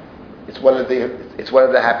Hashana. It's one of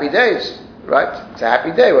the happy days, right? It's a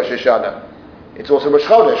happy day, Rosh Hashana. It's also Rosh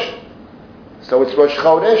Chodesh. So it's Rosh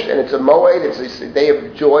Chodesh, and it's a moed. It's a day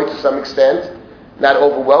of joy to some extent, not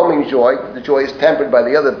overwhelming joy. The joy is tempered by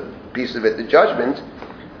the other piece of it, the judgment.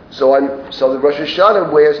 So the Rosh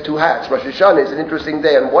Hashana wears two hats. Rosh Hashana is an interesting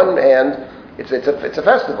day. On one hand, it's a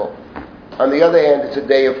festival. On the other hand, it's a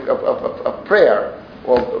day of prayer,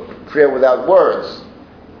 or prayer without words.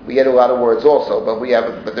 We get a lot of words also, but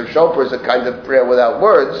the shofar is a kind of prayer without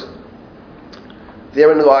words.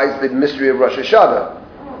 Therein lies the mystery of Rosh Hashana.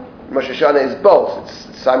 Rosh Hashana is both.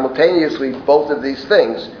 It's simultaneously both of these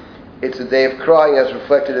things. It's a day of crying as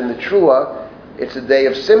reflected in the Trua. It's a day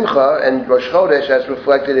of Simcha and Rosh Chodesh as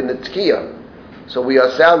reflected in the Tekiya. So we are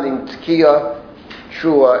sounding Tekiya,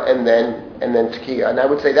 Trua, and then Tekiya. And I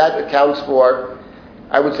would say that accounts for,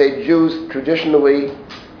 Jews traditionally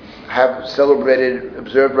have observed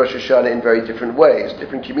Rosh Hashana in very different ways.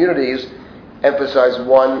 Different communities emphasize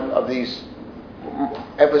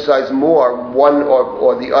more one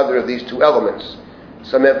or the other of these two elements.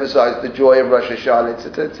 Some emphasize the joy of Rosh Hashana.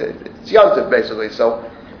 It's Yom Tov, basically. So,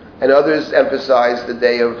 and others emphasize the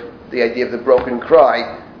idea of the broken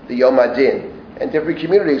cry, the Yom Adin. And different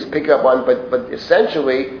communities pick up on, but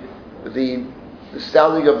essentially, the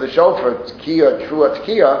sounding of the shofar, Tekiya, Trua,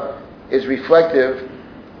 Tekiya, is reflective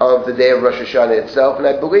of the day of Rosh Hashana itself, and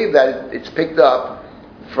I believe that it's picked up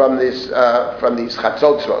from these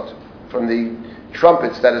chatzotzot, from the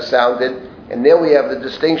trumpets that are sounded, and then we have the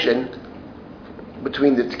distinction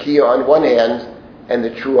between the Tekiya on one hand and the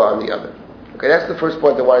Trua on the other. Okay, that's the first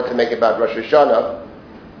point I wanted to make about Rosh Hashana.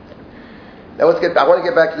 Now I want to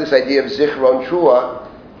get back to this idea of Zichron Trua,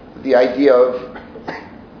 the idea of,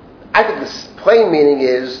 I think the plain meaning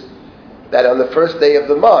is that on the first day of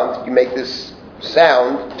the month, you make this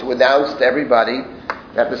sound to announce to everybody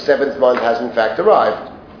that the 7th month has in fact arrived.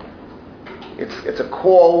 It's a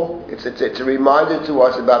call, it's a reminder to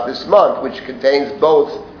us about this month, which contains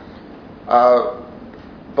both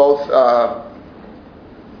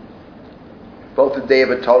the Day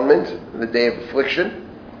of Atonement and the Day of Affliction,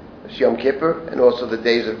 Yom Kippur, and also the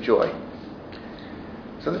days of joy.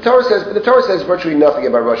 So the Torah says virtually nothing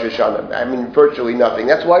about Rosh Hashana. I mean, virtually nothing.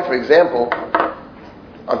 That's why, for example,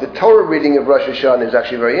 the Torah reading of Rosh Hashana is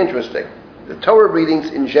actually very interesting. The Torah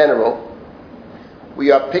readings in general, we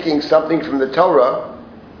are picking something from the Torah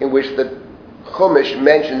in which the Chumash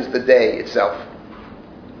mentions the day itself.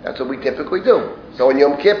 That's what we typically do. So in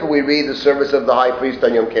Yom Kippur, we read the service of the high priest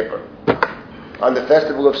on Yom Kippur. On the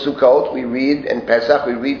festival of Sukkot, we read, and Pesach,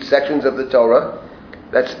 we read sections of the Torah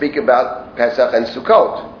that speak about Pesach and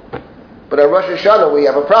Sukkot. But on Rosh Hashanah, we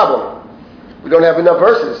have a problem. We don't have enough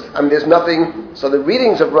verses. I mean, there's nothing. So the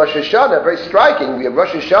readings of Rosh Hashanah are very striking. We have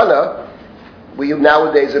Rosh Hashanah. We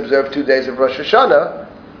nowadays observe 2 days of Rosh Hashanah.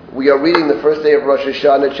 We are reading the first day of Rosh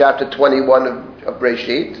Hashanah, chapter 21 of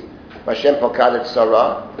Breshit, Hashem Pakad et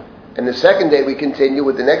Sarah. And the second day we continue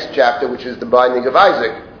with the next chapter, which is the binding of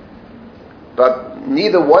Isaac. But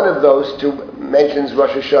neither one of those two mentions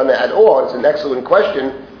Rosh Hashanah at all. It's an excellent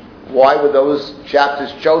question. Why were those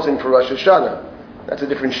chapters chosen for Rosh Hashanah? That's a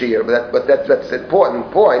different shiur, but that's an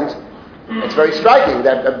important point. It's very striking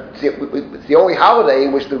that it's the only holiday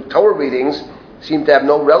in which the Torah readings seem to have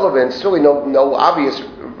no relevance, certainly no obvious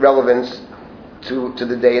relevance to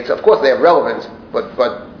the day. It's, of course they have relevance, but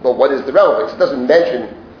what is the relevance? It doesn't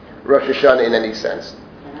mention Rosh Hashanah in any sense.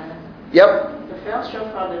 Yep. The first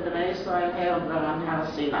shofar that the Israel heard were on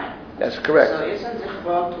HaSinai. That's correct. So isn't it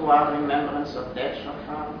brought to our remembrance of that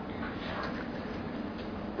shofar?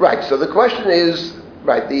 Right, so the question is,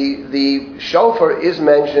 right, the shofar is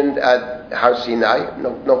mentioned at Har Sinai,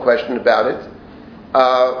 no question about it.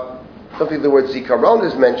 I don't think the word zikaron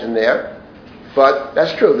is mentioned there, but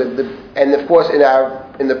that's true. And of course, in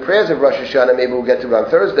the prayers of Rosh Hashanah, maybe we'll get to it on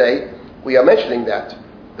Thursday, we are mentioning that.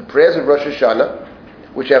 The prayers of Rosh Hashanah,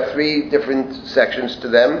 which have 3 different sections to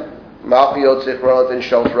them, Malchiot, Zichronot, and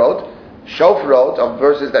Shofarot. Shofarot are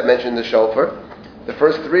verses that mention the shofar, the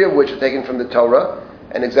first 3 of which are taken from the Torah.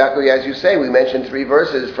 And exactly as you say, we mentioned 3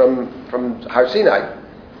 verses from Har Sinai.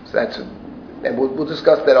 So and we'll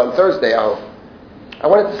discuss that on Thursday. I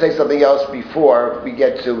wanted to say something else before we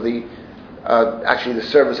get to the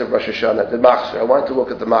service of Rosh Hashanah, the Machzor. I wanted to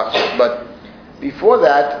look at the Machzor, but before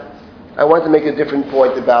that, I wanted to make a different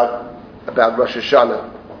point about Rosh Hashanah.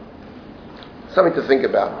 Something to think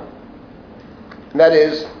about. And that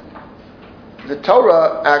is, the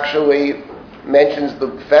Torah actually mentions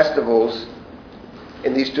the festivals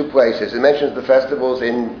in these 2 places. It mentions the festivals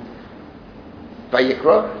in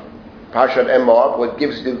Vayikra, Parshat Emor, what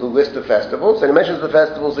gives you the list of festivals, and it mentions the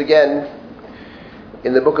festivals again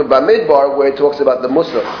in the book of Bamidbar, where it talks about the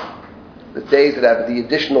Musaf, the days that have the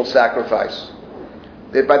additional sacrifice.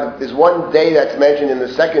 There's one day that's mentioned in the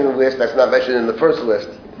second list that's not mentioned in the first list.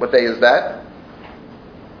 What day is that?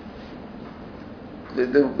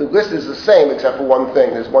 The list is the same except for one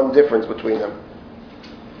thing. There's one difference between them.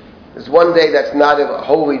 There's one day that's not a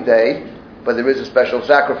holy day, but there is a special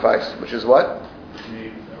sacrifice, which is what?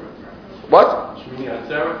 What? Shmini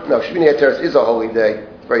Atzeres? No, Shmini Atzeres is a holy day.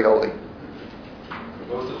 It's very holy.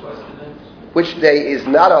 What's the question then? Which day is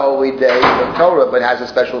not a holy day in the Torah, but has a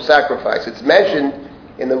special sacrifice? It's mentioned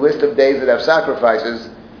in the list of days that have sacrifices,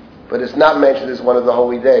 but it's not mentioned as one of the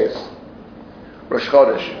holy days. Rosh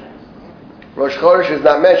Chodesh. Rosh Chodesh is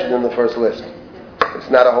not mentioned in the first list. It's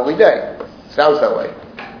not a holy day. It sounds that way.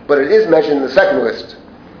 But it is mentioned in the second list,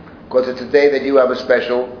 because it's a day that you have a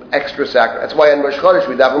special extra sacrifice. That's why on Rosh Chodesh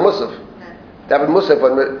we daven Musaf. Daven Musaf,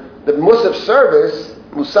 the Musaf service,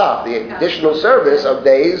 Musaf, the additional service of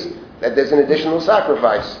days that there's an additional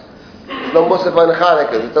sacrifice. There's no Musaf on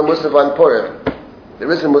Chanukah, there's no Musaf on Purim.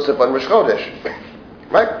 There is a Musaf on Rosh Chodesh.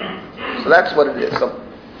 Right? So that's what it is. So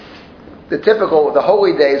the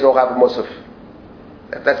holy days all have a Musaf.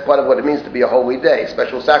 That's part of what it means to be a holy day,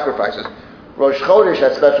 special sacrifices. Rosh Chodesh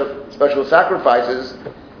has special sacrifices,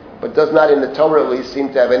 but does not, in the Torah at least,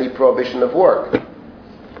 seem to have any prohibition of work.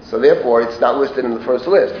 So therefore, it's not listed in the first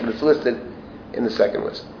list, but it's listed in the second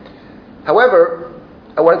list. However,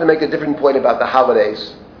 I wanted to make a different point about the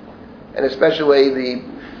holidays, and especially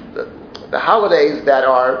the holidays that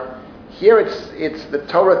are here. It's the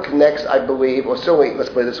Torah connects, I believe, or certainly, let's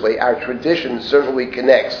put it this way, our tradition certainly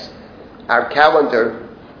connects our calendar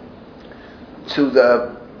to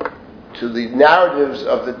the narratives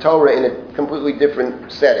of the Torah in a completely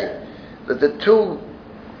different setting. That the 2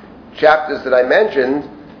 chapters that I mentioned,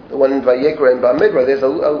 the one in Vayikra and Bamidbar,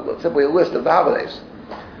 there's simply a list of the holidays.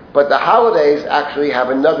 But the holidays actually have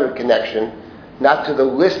another connection, not to the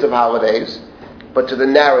list of holidays, but to the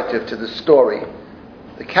narrative, to the story.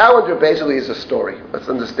 The calendar basically is a story. Let's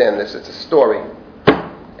understand this. It's a story.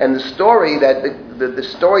 And the story that the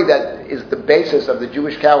story that is the basis of the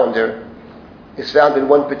Jewish calendar is found in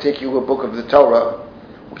one particular book of the Torah,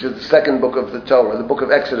 which is the second book of the Torah, the book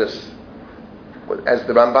of Exodus, as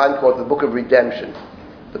the Ramban called it, the book of redemption.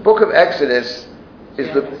 The book of Exodus is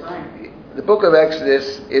the book of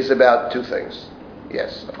Exodus is about two things.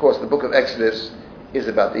 Yes, of course, the book of Exodus is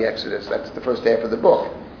about the Exodus. That's the first half of the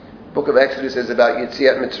book. The book of Exodus is about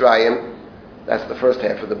Yetziat Mitzrayim. That's the first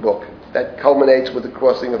half of the book. That culminates with the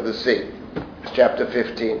crossing of the sea. It's chapter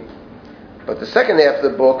 15. But the second half of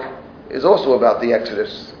the book is also about the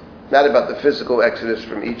Exodus. Not about the physical Exodus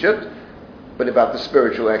from Egypt, but about the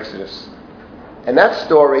spiritual Exodus. And that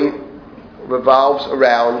story revolves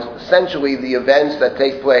around essentially the events that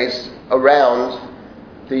take place around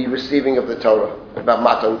the receiving of the Torah, about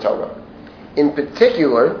Matan Torah. In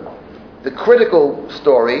particular, the critical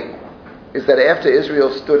story is that after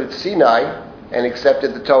Israel stood at Sinai and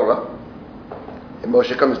accepted the Torah, and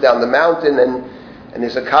Moshe comes down the mountain and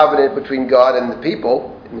there's a covenant between God and the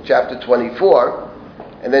people in chapter 24,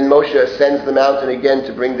 and then Moshe ascends the mountain again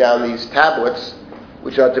to bring down these tablets,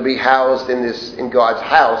 which are to be housed in God's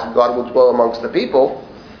house, and God will dwell amongst the people.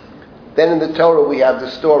 Then in the Torah we have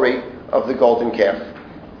the story of the golden calf.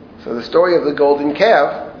 So the story of the golden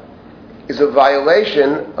calf is a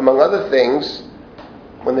violation, among other things,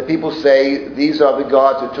 when the people say, these are the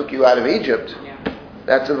gods who took you out of Egypt.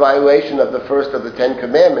 That's a violation of the first of the 10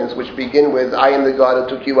 commandments, which begin with, I am the God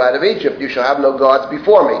who took you out of Egypt. You shall have no gods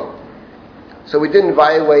before me. So we didn't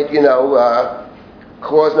violate,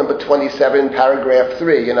 clause number 27, paragraph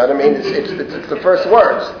 3. You know what I mean? It's the first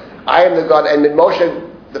words. I am the God. And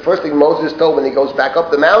Moshe, the first thing Moses told when he goes back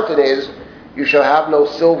up the mountain is, you shall have no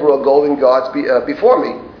silver or golden gods before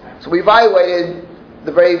me. So we violated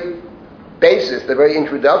the very basis, the very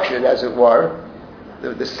introduction, as it were,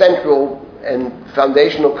 the central and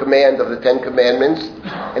foundational command of the 10 Commandments,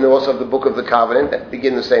 and also of the Book of the Covenant, that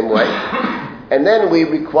begin the same way. And then we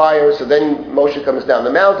require, so then Moshe comes down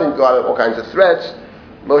the mountain, God had all kinds of threats.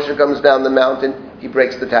 Moshe comes down the mountain, he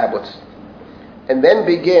breaks the tablets. And then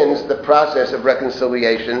begins the process of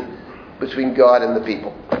reconciliation between God and the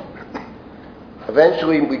people.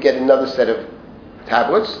 Eventually we get another set of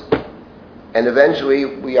tablets, and eventually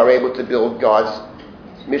we are able to build God's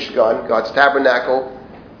Mishkan, God's tabernacle,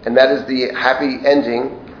 and that is the happy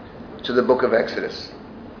ending to the book of Exodus.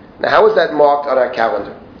 Now, how is that marked on our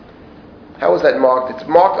calendar? How is that marked? It's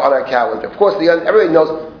marked on our calendar. Of course, everybody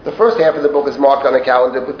knows the first half of the book is marked on our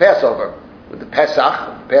calendar with Passover, with the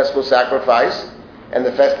Pesach, Paschal sacrifice, and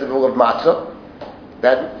the festival of Matzah.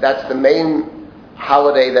 That's the main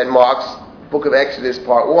holiday that marks book of Exodus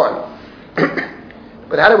part 1.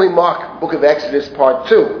 But how do we mark book of Exodus part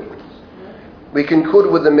 2? We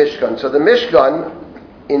conclude with the Mishkan. So the Mishkan,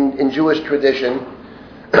 in Jewish tradition,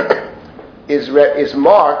 is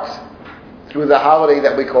marked through the holiday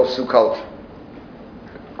that we call Sukkot.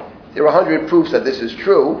 There are 100 proofs that this is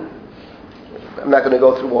true. I'm not going to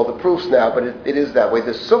go through all the proofs now, but it is that way.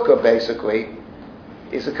 The Sukkah, basically,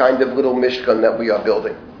 is a kind of little Mishkan that we are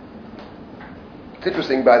building. It's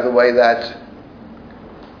interesting, by the way, that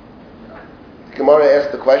Gemara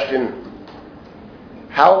asked the question,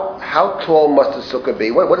 how tall must a sukkah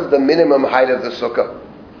be? What is the minimum height of the sukkah?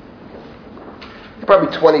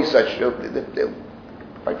 Probably 20 such.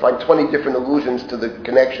 I find 20 different allusions to the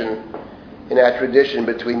connection in our tradition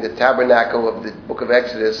between the tabernacle of the book of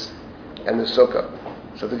Exodus and the sukkah.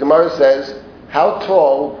 So the Gemara says, how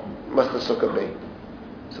tall must the sukkah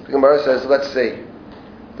be? So the Gemara says, let's see.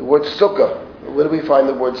 The word sukkah, where do we find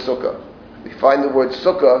the word sukkah? We find the word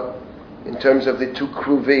sukkah in terms of the two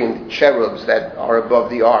kruvim, the cherubs that are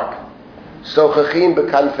above the ark. Sochachim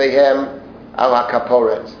bekanfehem al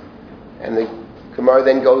hakaporet. And the Gemara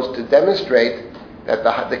then goes to demonstrate that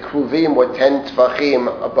the kruvim were 10 tfachim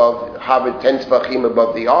above, hovered 10 tfachim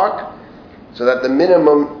above the ark, so that the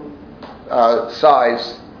minimum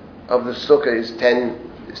size of the sukkah is 10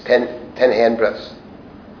 handbreadths.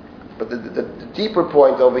 But the deeper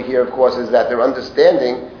point over here, of course, is that they're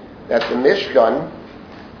understanding that the Mishkan,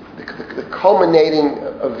 the culminating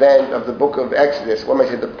event of the book of Exodus, what am I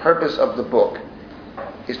saying, the purpose of the book,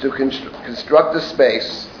 is to construct a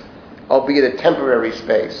space, albeit a temporary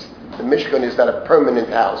space. The Mishkan is not a permanent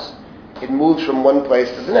house. It moves from one place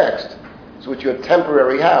to the next. So it's your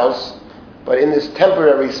temporary house, but in this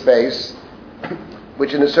temporary space,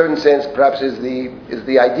 which in a certain sense perhaps is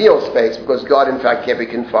the ideal space, because God in fact can't be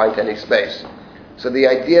confined to any space. So the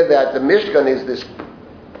idea that the Mishkan is this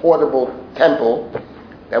portable temple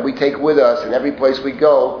that we take with us, and every place we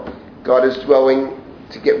go, God is dwelling.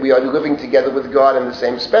 We are living together with God in the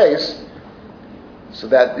same space. So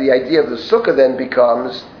that the idea of the sukkah then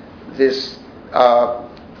becomes this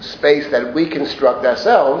space that we construct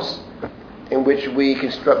ourselves, in which we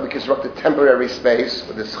construct a temporary space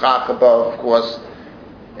with the schach above, of course,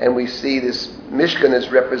 and we see this Mishkan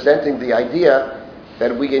as representing the idea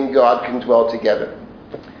that we and God can dwell together.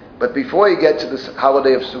 But before you get to this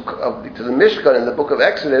holiday of Sukkot, to the Mishkan in the book of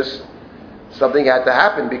Exodus, something had to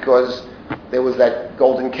happen because there was that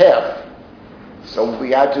golden calf. So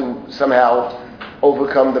we had to somehow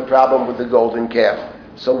overcome the problem with the golden calf.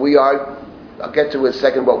 So I'll get to in a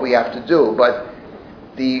second what we have to do, but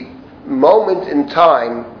the moment in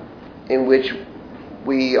time in which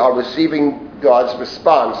we are receiving God's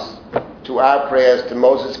response to our prayers, to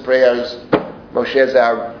Moses' prayers. Moshe is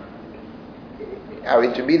our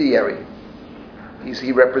intermediary.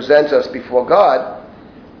 He represents us before God,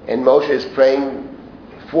 and Moshe is praying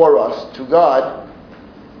for us to God.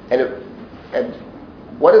 And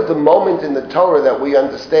what is the moment in the Torah that we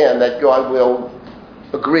understand that God will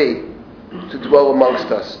agree to dwell amongst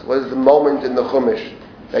us? What is the moment in the Chumash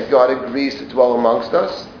that God agrees to dwell amongst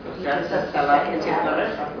us? Well,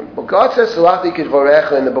 God says Salachti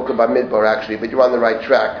Kidvarecha in the book of Bamidbar, actually, but you're on the right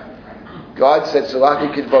track. God said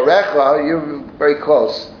Salachti Kidvarecha, you're very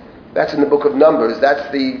close. That's in the book of Numbers. That's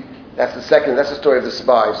the story of the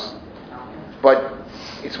spies. But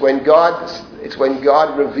it's when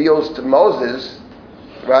God reveals to Moses,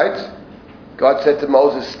 right? God said to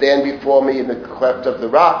Moses, stand before me in the cleft of the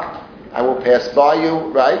rock, I will pass by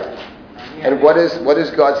you, right? And what does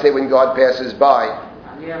God say when God passes by?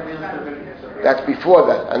 That's before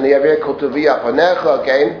that.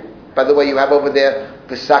 Okay? By the way, you have over there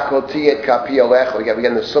the Sakoti et Kapi Alecho. We have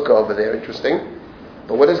again the Sukkah over there, interesting.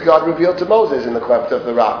 But what does God reveal to Moses in the cleft of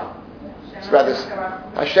the rock? It's rather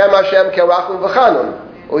Hashem Kerachum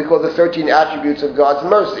V'Chanun, what we call the 13 attributes of God's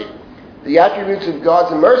mercy. The attributes of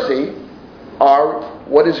God's mercy are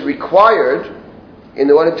what is required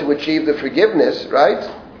in order to achieve the forgiveness, right?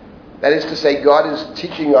 That is to say, God is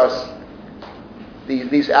teaching us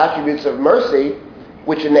these attributes of mercy,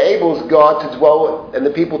 which enables God to dwell and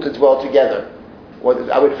the people to dwell together. Or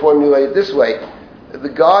I would formulate it this way: the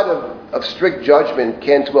God of strict judgment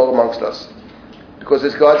can't dwell amongst us, because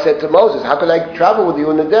as God said to Moses, "How can I travel with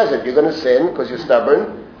you in the desert? You're going to sin because you're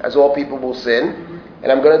stubborn, as all people will sin,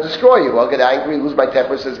 and I'm going to destroy you. I'll get angry, lose my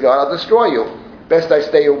temper," says God. "I'll destroy you. Best I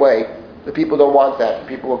stay away." The people don't want that. The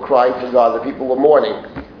people were crying for God. The people were mourning.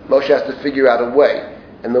 Moshe has to figure out a way.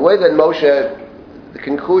 And the way that the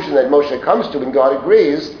conclusion that Moshe comes to when God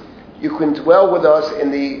agrees, you can dwell with us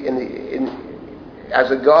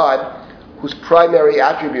as a God whose primary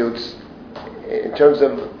attributes, in terms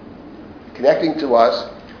of connecting to us,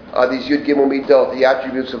 are these Yud Gimel Midot, the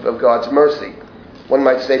attributes of God's mercy. One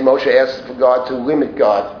might say Moshe asks for God to limit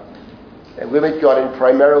God, and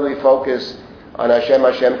primarily focus on Hashem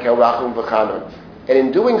Kel Rachum V'Chanun. And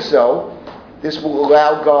in doing so, this will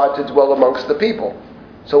allow God to dwell amongst the people.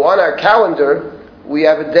 So on our calendar, we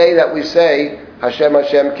have a day that we say Hashem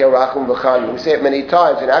Kel Rachum V'Chanun. We say it many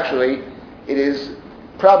times, and actually, it is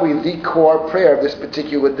probably the core prayer of this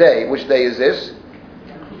particular day. Which day is this?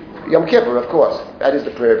 Yom Kippur, of course. That is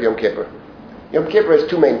the prayer of Yom Kippur. Yom Kippur has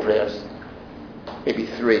two main prayers. Maybe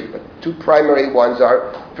three, but two primary ones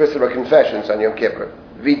are, first there are confessions on Yom Kippur.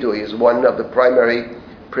 Vidui is one of the primary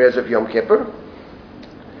prayers of Yom Kippur.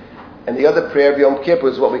 And the other prayer of Yom Kippur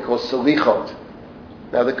is what we call Selichot.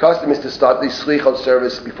 Now the custom is to start the Selichot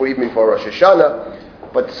service before Rosh Hashana,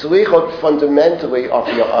 but Selichot fundamentally are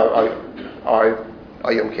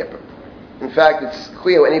Yom Kippur. In fact, it's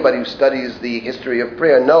clear, anybody who studies the history of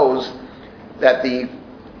prayer knows that the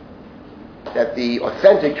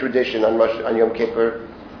authentic tradition on Yom Kippur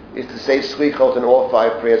is to say Selichot in all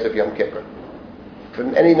five prayers of Yom Kippur. For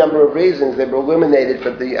any number of reasons, they were eliminated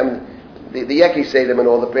from the Yekis say them in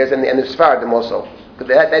all the prayers, and the Sfardim also. But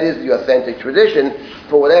that is the authentic tradition.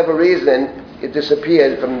 For whatever reason, it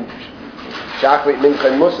disappeared from Shachrit, Mincha,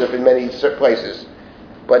 and Musaf in many places.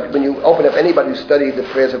 But when you open up, anybody who studied the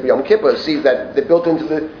prayers of Yom Kippur sees that they're built into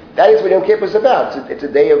that is what Yom Kippur is about. It's a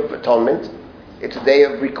day of atonement. It's a day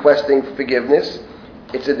of requesting forgiveness.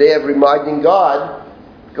 It's a day of reminding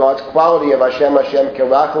God's quality of Hashem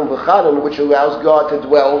Kerachum V'Chanun, which allows God to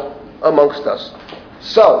dwell amongst us.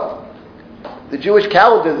 So, the Jewish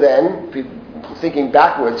calendar then, thinking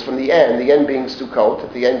backwards from the end being Sukkot,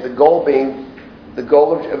 at the end, the goal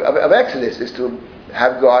of Exodus is to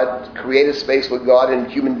have God create a space where God and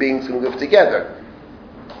human beings can live together.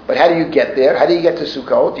 But how do you get there? How do you get to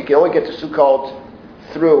Sukkot? You can only get to Sukkot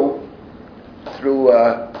through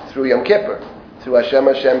Yom Kippur, through Hashem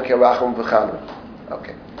Kerachum V'Chanun.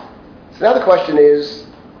 Okay. So now the question is,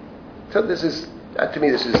 so this is, to me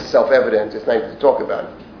this is self-evident, it's nothing to talk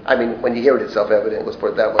about. I mean, when you hear it, it's self-evident, let's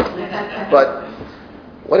put it that way. But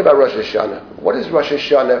what about Rosh Hashana? What is Rosh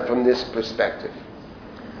Hashana from this perspective?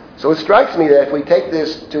 So it strikes me that if we take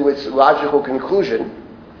this to its logical conclusion,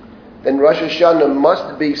 then Rosh Hashana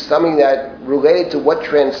must be something that related to what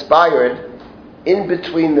transpired in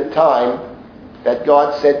between the time that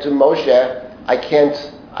God said to Moshe, I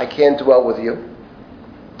can't dwell with you,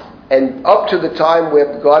 and up to the time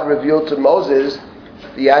where God revealed to Moses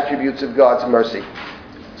the attributes of God's mercy.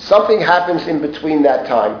 Something happens in between that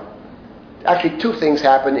time. Actually, two things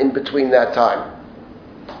happen in between that time.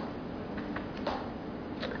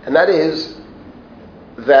 And that is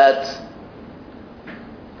that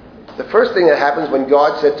the first thing that happens when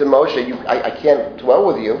God said to Moshe, I can't dwell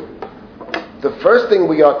with you, the first thing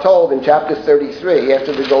we are told in chapter 33,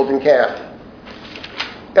 after the golden calf.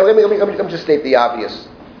 Now let me just state the obvious.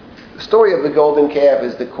 The story of the golden calf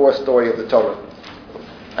is the core story of the Torah.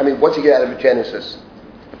 I mean, once you get out of Genesis,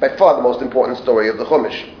 by far the most important story of the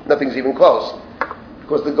Chumash. Nothing's even close.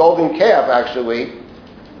 Because the golden calf actually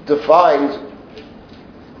defined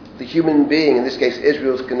the human being, in this case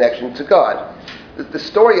Israel's connection to God. The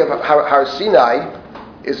story of Har Sinai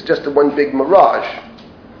is just one big mirage.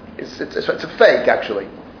 It's a fake, actually.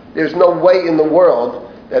 There's no way in the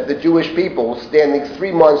world that the Jewish people, standing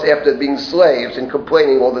 3 months after being slaves and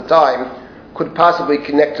complaining all the time, could possibly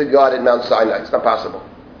connect to God at Mount Sinai. It's not possible.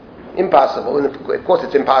 Impossible. And of course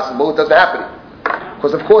it's impossible. It doesn't happen.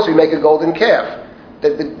 Because of course we make a golden calf.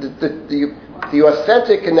 The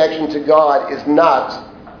authentic connection to God is not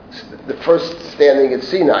the first standing at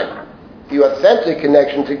Sinai. The authentic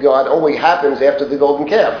connection to God only happens after the golden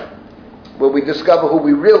calf, where we discover who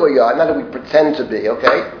we really are, not who we pretend to be,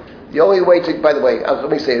 okay? The only way to, by the way, let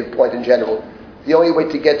me say a point in general. The only way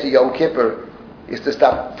to get to Yom Kippur is to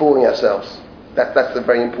stop fooling ourselves. That's the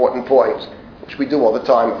very important point, which we do all the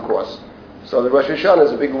time, of course. So the Rosh Hashana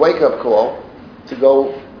is a big wake-up call to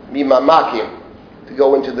go mimamakim, to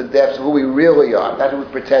go into the depths of who we really are, not who we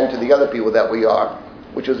pretend to the other people that we are,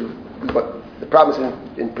 which is what the problem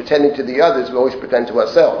is in pretending to the others, we always pretend to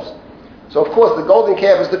ourselves. So of course the golden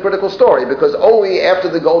calf is the critical story, because only after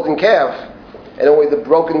the golden calf and only the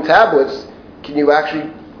broken tablets can you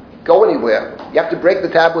actually go anywhere. You have to break the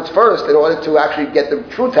tablets first in order to actually get the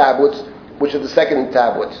true tablets, which are the second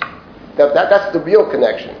tablets. That's the real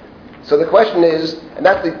connection. So the question is, and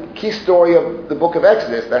that's the key story of the book of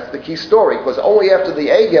Exodus, that's the key story, because only after the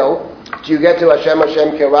Egel do you get to Hashem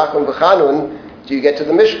Kerachum V'Chanun, do you get to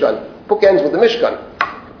the Mishkan. Book ends with the Mishkan.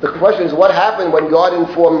 The question is, what happened when God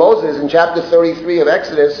informed Moses in chapter 33 of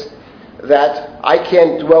Exodus that I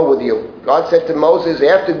can't dwell with you? God said to Moses,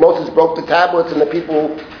 after Moses broke the tablets and the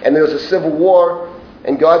people, and there was a civil war,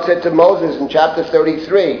 and God said to Moses in chapter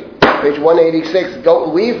 33, page 186,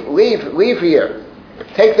 go, leave here.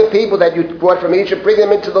 Take the people that you brought from Egypt, bring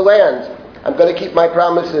them into the land. I'm going to keep my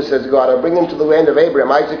promises, says God. I'll bring them to the land of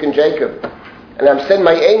Abraham, Isaac, and Jacob. And I'll send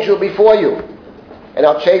my angel before you. And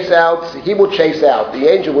I'll chase out, he will chase out, the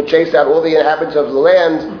angel will chase out all the inhabitants of the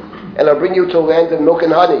land, and I'll bring you to a land of milk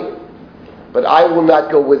and honey. But I will not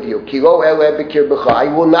go with you. Kilo ele b'kir b'cha. I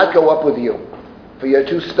will not go up with you, for you're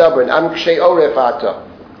too stubborn. Am kshei oref ata.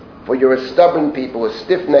 For you're a stubborn people, a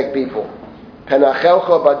stiff-necked people.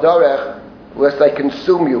 Penachelcha b'darech, lest I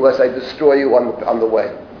consume you, lest I destroy you on the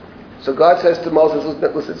way. So God says to Moses,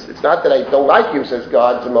 listen, it's not that I don't like you, says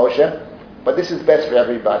God to Moshe, but this is best for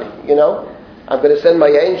everybody, you know? I'm going to send my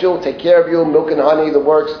angel, take care of you, milk and honey, the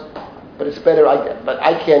works, but it's better, but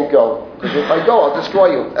I can't go. Because if I go, I'll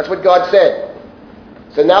destroy you. That's what God said.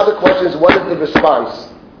 So now the question is, what is the response?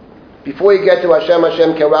 Before you get to Hashem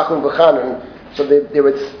Kerachum V'Chanun, so there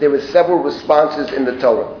were several responses in the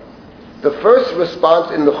Torah. The first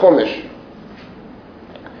response in the Chumash,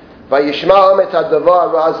 Vayishma'am et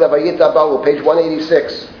hadavar ra'azeh vayitabahu, page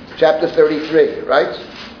 186, chapter 33, right?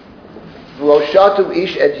 V'loshatu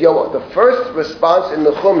ish et yoah. The first response in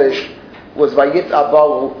the Chumash was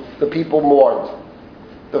Vayitabahu, the people mourned.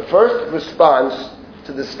 The first response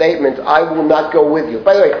to the statement, I will not go with you.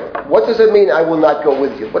 By the way, what does it mean, I will not go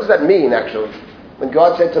with you? What does that mean, actually? When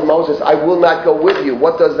God said to Moses, I will not go with you,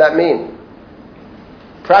 what does that mean?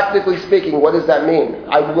 Practically speaking, what does that mean?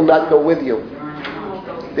 I will not go with you.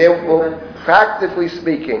 There will, practically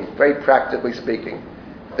speaking, very practically speaking,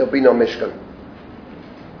 there'll be no Mishkan.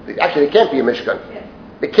 Actually, there can't be a Mishkan.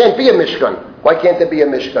 There can't be a Mishkan. Why can't there be a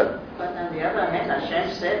Mishkan? But on the other hand,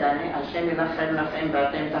 Hashem said, Hashem yilachem lachem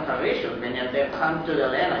v'atem tacharish, when they come to the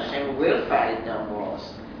land, Hashem will fight their wars.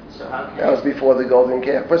 So how can That was before the golden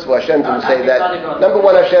calf. First of all, Hashem didn't say before the that. golden Number calf.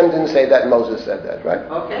 one, Hashem didn't say that. Moses said that, right?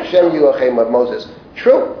 Okay. Hashem Yilachem of Moses.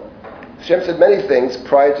 True. Hashem said many things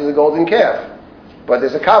prior to the golden calf. But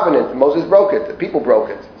there's a covenant. Moses broke it. The people broke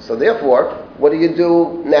it. So therefore, what do you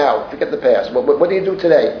do now? Forget the past. What do you do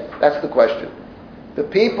today? That's the question. The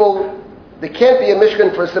people, there can't be a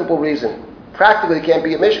Mishkan for a simple reason. Practically, there can't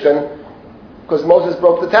be a Mishkan because Moses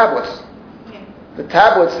broke the tablets. The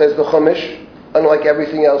tablet, says the Chumash, unlike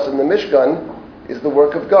everything else in the Mishkan, is the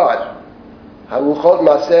work of God. Haluchot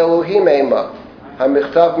maseh Elohim ema.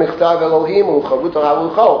 Hamichtav michtav Elohim u'chavut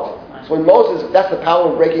haluchot. So when Moses, that's the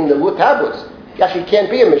power of breaking the tablets. It actually can't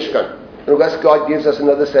be a Mishkan unless God gives us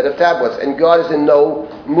another set of tablets. And God is in no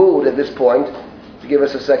mood at this point to give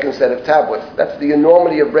us a second set of tablets. That's the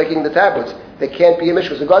enormity of breaking the tablets. There can't be a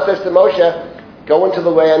Mishkan. So God says to Moshe, go into the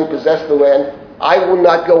land, possess the land. I will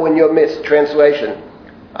not go in your midst. Translation.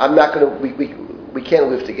 I'm not going to, we can't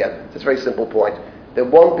live together. It's a very simple point. There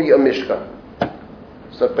won't be a Mishkan.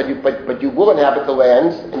 So, but you will inhabit the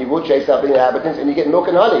lands, and you will chase out the inhabitants, and you get milk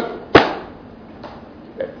and honey.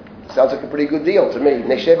 Sounds like a pretty good deal to me.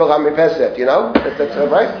 Neshev Ram Pesach, you know? That's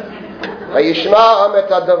right? When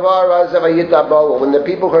the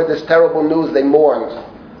people heard this terrible news, they mourned.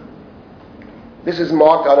 This is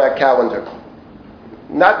marked on our calendar.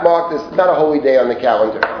 Not a holy day on the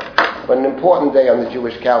calendar, but an important day on the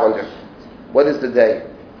Jewish calendar. What is the day?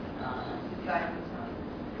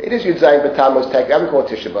 It is Yud Zayin B'Tammuz. I would call it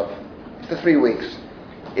Tisha B'Av. It's the 3 weeks.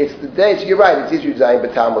 It's the day. You're right. It is Yud Zayin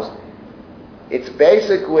B'Tammuz. It's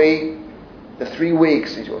basically the 3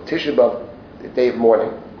 weeks. Tisha B'Av, the day of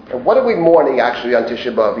mourning. And what are we mourning actually on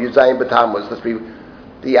Tisha B'Av? Yud Zayin B'Tammuz.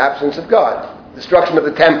 The absence of God, destruction of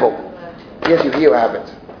the temple. Yes, you have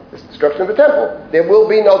it. The destruction of the temple. There will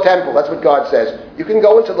be no temple. That's what God says. You can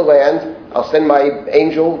go into the land. I'll send my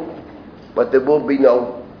angel, but there will be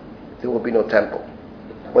no temple.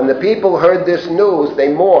 When the people heard this news, they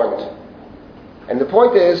mourned. And the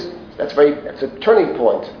point is, that's a turning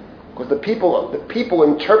point. Because the people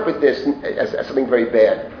interpret this as something very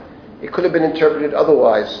bad. It could have been interpreted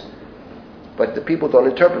otherwise. But the people don't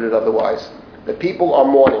interpret it otherwise. The people are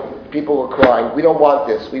mourning. People are crying. We don't want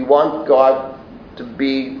this. We want God to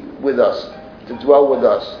be with us, to dwell with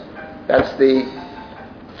us.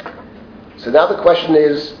 So now the question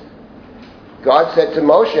is, God said to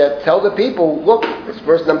Moshe, tell the people, look, it's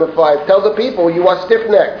verse number 5, tell the people you are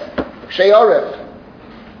stiff-necked, she'aref.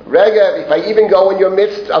 Rega, if I even go in your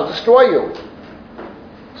midst, I'll destroy you.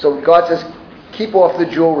 So God says, keep off the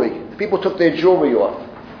jewelry. The people took their jewelry off.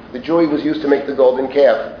 The jewelry was used to make the golden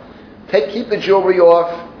calf. Keep the jewelry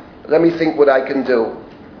off. Let me think what I can do.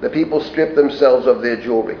 The people stripped themselves of their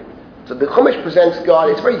jewelry. So the Chumash presents God,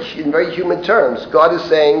 it's in very human terms. God is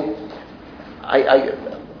saying,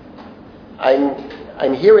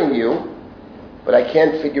 I'm hearing you, but I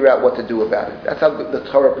can't figure out what to do about it. That's how the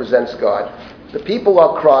Torah presents God. The people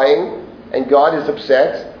are crying, and God is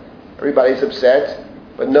upset. Everybody's upset,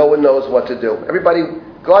 but no one knows what to do.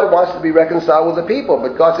 God wants to be reconciled with the people,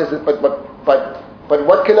 but God says, but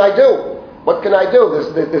what can I do? What can I do?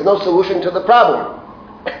 There's no solution to the problem.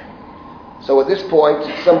 So at this point,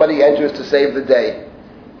 somebody enters to save the day.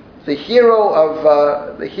 The hero of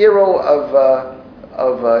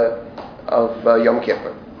Yom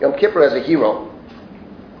Kippur. Yom Kippur as a hero.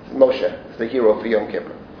 Moshe is the hero for Yom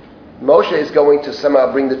Kippur. Moshe is going to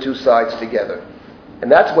somehow bring the two sides together.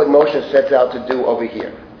 And that's what Moshe sets out to do over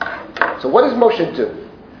here. So what does Moshe do?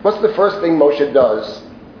 What's the first thing Moshe does?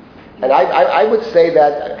 And I would say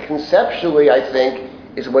that conceptually, I think,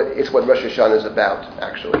 it's what Rosh Hashana is about,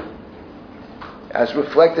 actually. As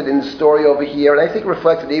reflected in the story over here, and I think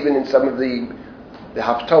reflected even in some of the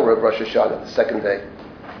Haftorah of Rosh Hashana, the second day.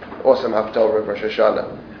 Awesome Haftorah of Rosh Hashana.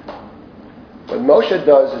 What Moshe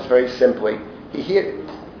does is very simply,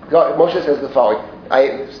 Moshe says the following.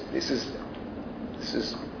 This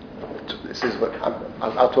is what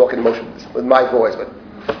I'll talk in Moshe with my voice, but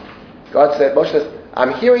God said, Moshe says,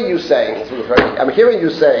 I'm hearing you saying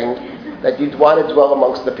that you'd want to dwell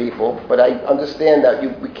amongst the people, but I understand that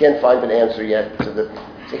we can't find an answer yet to the.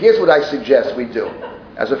 So here's what I suggest we do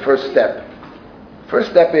as a first step.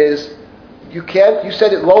 First step is you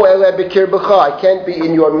said it, Lo ele b'kir b'cha, I can't be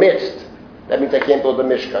in your midst. That means I can't build a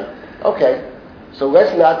Mishkan. Okay. So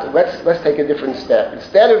let's take a different step.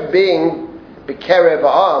 Instead of being b'kerev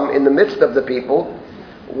ha'am, in the midst of the people,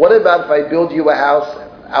 what about if I build you a house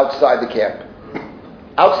outside the camp?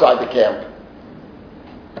 Outside the camp.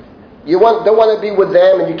 You don't want to be with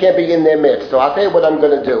them and you can't be in their midst. So I'll tell you what I'm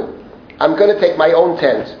going to do. I'm going to take my own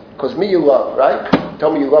tent, because me you love, right?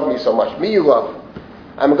 Tell me you love me so much. Me you love.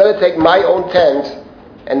 I'm going to take my own tent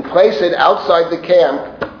and place it outside the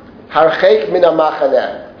camp Harcheik min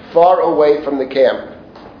hamachaneh, far away from the camp.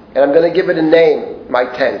 And I'm going to give it a name, my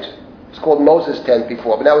tent. It's called Moses' tent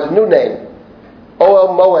before, but that was a new name. Ohel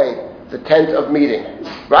Moed, the tent of meeting.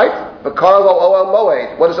 Right? V'karlo Ohel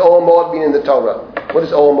Moed. What does Ohel Moed mean in the Torah? What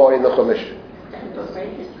is Ohel Moed in the Chumash?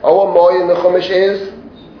 Ohel Moed in the Chumash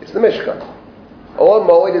it's the Mishkan. Ohel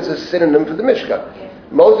Moed is a synonym for the Mishkan.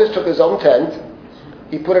 Moses took his own tent,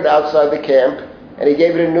 he put it outside the camp, and he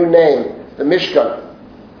gave it a new name, the Mishkan.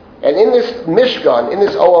 And in this Mishkan, in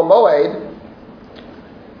this Ohel Moed,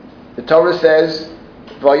 the Torah says,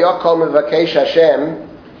 "Vayakol mevakesh Hashem,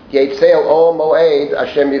 yetzel Ohel Moed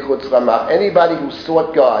Hashem yichutz ramah." Anybody who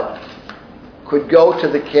sought God could go to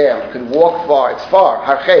the camp, could walk far. It's far.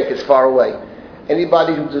 Harcheik is far away.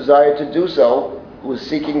 Anybody who desired to do so, who was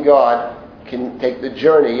seeking God, can take the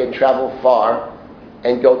journey and travel far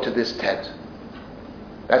and go to this tent.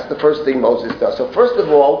 That's the first thing Moses does. So first of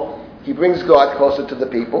all, he brings God closer to the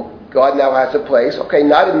people. God now has a place. Okay,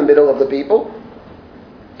 not in the middle of the people,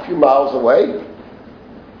 a few miles away.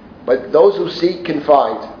 But those who seek can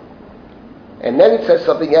find. And then it says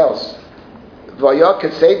something else. When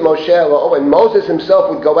Moses himself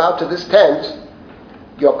would go out to this tent,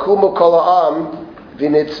 the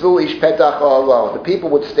people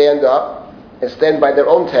would stand up and stand by their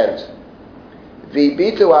own tent. And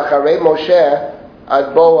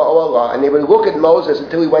they would look at Moses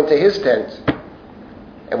until he went to his tent.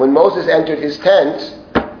 And when Moses entered his tent,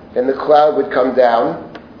 then the cloud would come down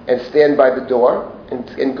and stand by the door,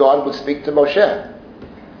 and God would speak to Moshe.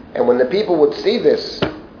 And when the people would see this,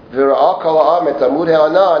 when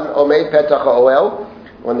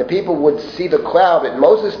the people would see the cloud at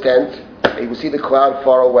Moses' tent, they would see the cloud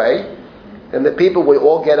far away, then the people would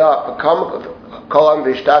all get up,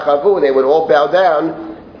 they would all bow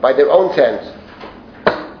down by their own tent.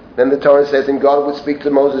 Then the Torah says, and God would speak to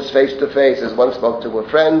Moses face to face, as one spoke to a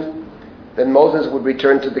friend. Then Moses would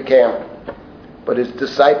return to the camp. But his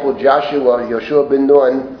disciple Yoshua ben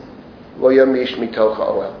Nun, lo yamish mitoch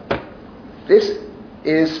ha'oel. This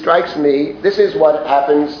strikes me, this is what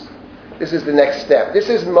happens, this is the next step. This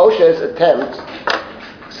is Moshe's attempt,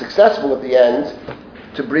 successful at the end,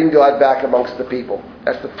 to bring God back amongst the people.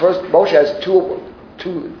 That's the first. Moshe has two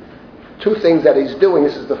things that he's doing.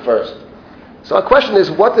 This is the first. So our question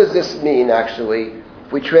is, what does this mean, actually,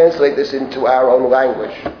 if we translate this into our own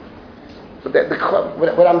language?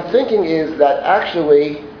 What I'm thinking is that,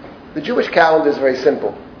 actually, the Jewish calendar is very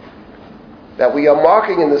simple. That we are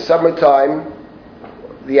marking in the summertime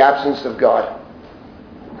the absence of God,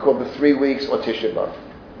 called the 3 weeks or Tisha B'Av.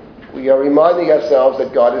 We are reminding ourselves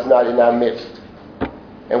that God is not in our midst.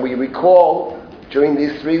 And we recall, during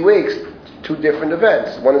these 3 weeks, two different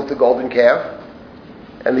events. One is the golden calf,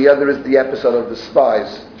 and the other is the episode of the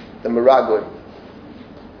spies, the Meraglim.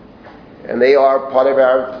 And they are part of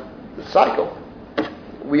our cycle.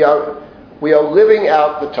 We are living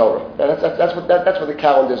out the Torah. That's what the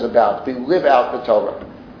calendar is about. We live out the Torah.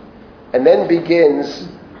 And then begins,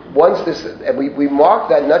 once this, and we mark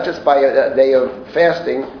that not just by a day of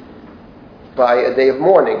fasting, by a day of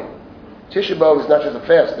mourning. Tisha B'Av is not just a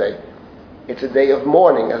fast day. It's a day of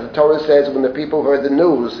mourning. As the Torah says, when the people heard the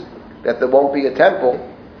news that there won't be a temple,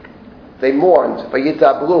 they mourned.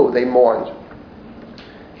 Vayitablu, they mourned.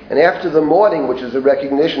 And after the mourning, which is a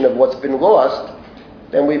recognition of what's been lost,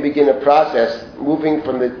 then we begin a process moving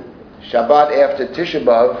from the Shabbat after Tisha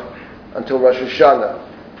B'Av until Rosh Hashana,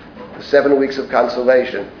 the 7 weeks of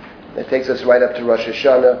consolation. It takes us right up to Rosh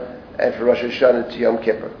Hashana, and for Rosh Hashana to Yom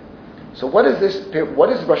Kippur. So what is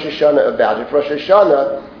Rosh Hashana about? If Rosh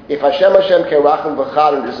Hashana, if Hashem Kerachim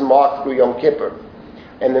V'Chanan is marked through Yom Kippur,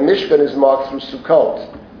 and the Mishkan is marked through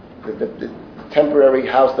Sukkot, the temporary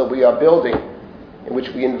house that we are building, in which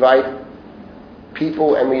we invite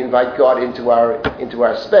people and we invite God into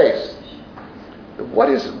our space. What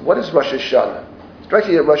is Rosh Hashana? Strikes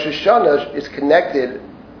me that Rosh Hashana is connected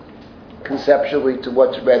conceptually to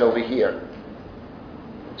what's read over here.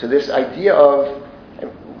 To this idea of,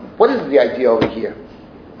 what is the idea over here?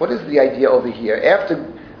 What is the idea over here?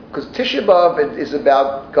 Because Tisha B'Av is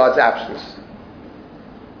about God's absence.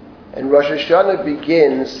 And Rosh Hashana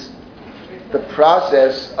begins the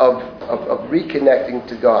process of reconnecting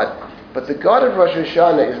to God. But the God of Rosh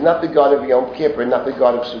Hashana is not the God of Yom Kippur, not the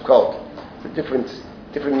God of Sukkot. It's a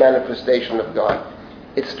different manifestation of God.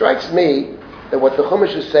 It strikes me that what the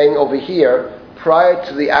Chumash is saying over here, prior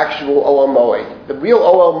to the actual Ohel Moed. The real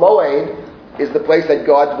Ohel Moed is the place that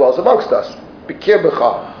God dwells amongst us. B'kir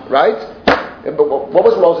b'cha, right? But what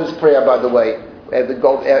was Moses' prayer, by the way, after the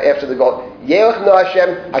gold? Yelech no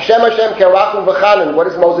Hashem, Hashem kerachim v'chanan. What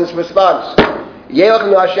is Moses' response? Yelech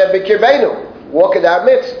no Hashem b'kirbeinu. Walk in our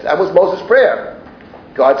midst. That was Moses' prayer.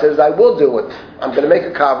 God says, I will do it. I'm going to make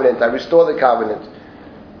a covenant. I restore the covenant.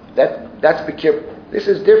 That's Bekir. This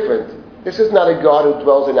is different. This is not a God who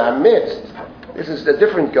dwells in our midst. This is a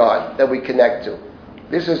different God that we connect to.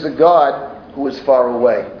 This is a God who is far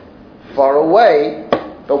away. Far away,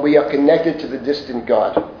 but we are connected to the distant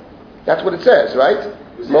God. That's what it says, right?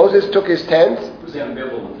 Moses took his tent. Who's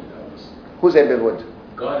ambivalent about this? Who's ambivalent?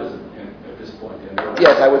 God is, at this point, ambivalent.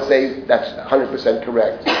 Yes, I would say that's 100%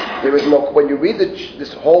 correct. There is no, when you read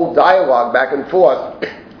this whole dialogue back and forth,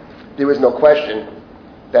 there is no question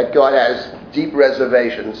that God has deep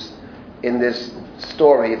reservations in this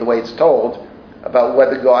story, the way it's told, about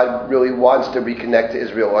whether God really wants to reconnect to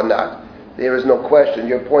Israel or not. There is no question.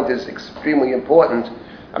 Your point is extremely important.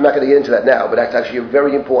 I'm not going to get into that now, but that's actually a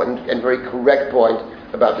very important and very correct point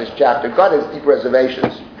about this chapter. God has deep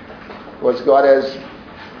reservations. Because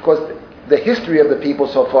the history of the people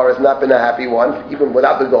so far has not been a happy one, even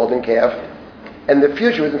without the golden calf. And the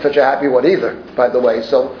future isn't such a happy one either, by the way.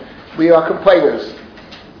 So we are complainers.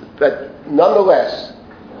 But nonetheless,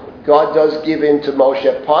 God does give in to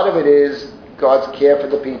Moshe. Part of it is God's care for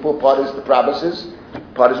the people. Part is the promises.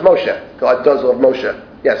 Part is Moshe. God does love Moshe.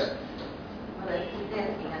 Yes? Well, he's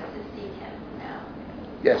asking us to seek him now.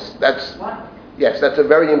 Yes, What? that's a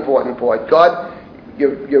very important point. God,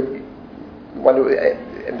 you want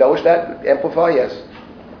to embellish that? Amplify? Yes.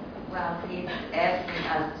 Well, he's asking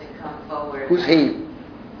us to come forward. Who's he?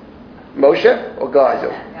 Moshe or God?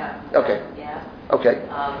 Yeah. Okay. Yeah. Okay.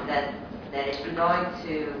 That if you're going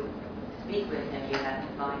to speak with him, you have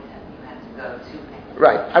to find him. You have to go to him.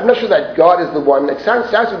 Right. I'm not sure that God is the one. It sounds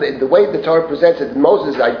the way the Torah presents it,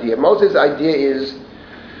 Moses' idea. Moses' idea is,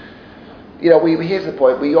 here's the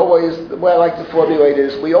point. We always, the way I like to formulate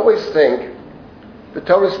is, we always think the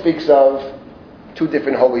Torah speaks of two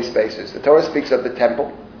different holy spaces. The Torah speaks of the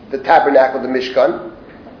temple, the tabernacle, the Mishkan,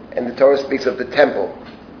 and the Torah speaks of the temple,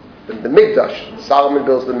 the Mikdash. Solomon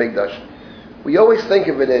builds the Mikdash. We always think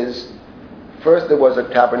of it as, first there was a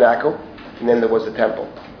tabernacle, and then there was a temple.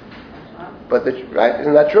 But right?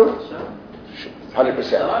 Isn't that true? Sure. 100%.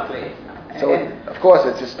 Historically. So, of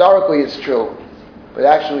course, historically it's true, but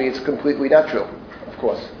actually it's completely not true. Of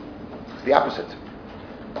course, it's the opposite.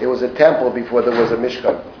 There was a temple before there was a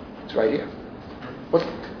Mishkan. It's right here.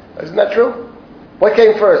 Isn't that true? What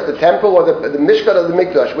came first, the temple or the Mishkan or the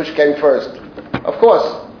Mikdash? Which came first? Of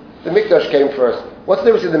course, the Mikdash came first. What's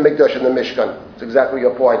the difference in the Mikdash and the Mishkan? It's exactly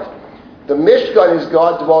your point. The Mishkan is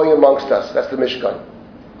God dwelling amongst us. That's the Mishkan.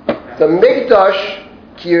 The Mikdash,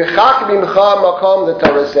 ki yirchak mimcha makom, the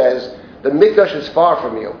Torah says, the Mikdash is far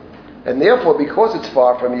from you. And therefore, because it's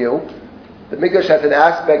far from you, the Mikdash has an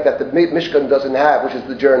aspect that the Mishkan doesn't have, which is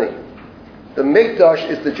the journey. The Mikdash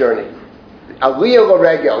is the journey. Aliyah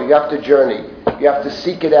l'regel, you have to journey. You have to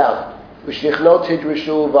seek it out. V'shichno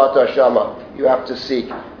tidrishu v'atashama, you have to seek.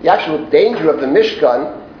 The actual danger of the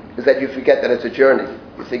Mishkan is that you forget that it's a journey.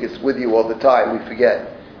 You think it's with you all the time, we forget.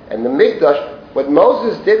 And the Mikdash, what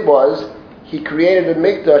Moses did was, he created a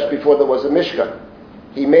Mikdash before there was a Mishkan.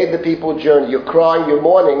 He made the people journey. You're crying, you're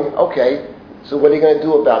mourning, okay, so what are you going to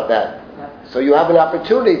do about that? So you have an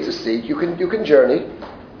opportunity to seek. You can journey.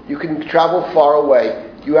 You can travel far away.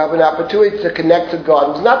 You have an opportunity to connect to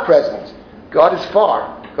God who's not present. God is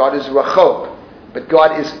far. God is rachok. But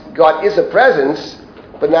God is a presence,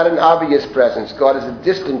 but not an obvious presence. God is a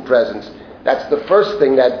distant presence. That's the first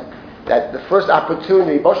thing that the first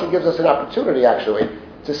opportunity, Moshe gives us an opportunity actually,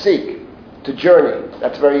 to seek, to journey.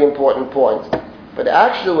 That's a very important point. But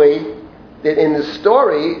actually, in the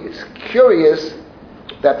story, it's curious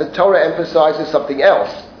that the Torah emphasizes something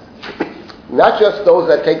else. Not just those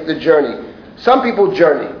that take the journey. Some people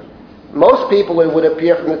journey. Most people, it would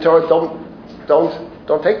appear from the Torah,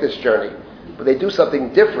 don't take this journey. But they do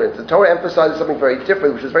something different. The Torah emphasizes something very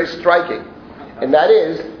different, which is very striking. And that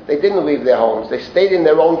is, they didn't leave their homes. They stayed in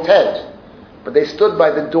their own tent. But they stood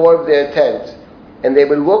by the door of their tent. And they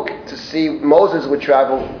would look to see, Moses would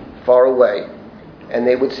travel far away. And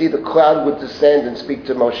they would see the cloud would descend and speak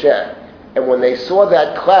to Moshe. And when they saw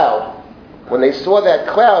that cloud,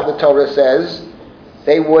 the Torah says,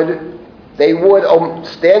 they would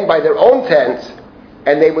stand by their own tent,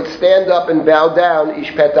 and they would stand up and bow down,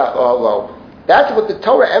 ish petach olo. That's what the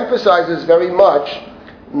Torah emphasizes very much,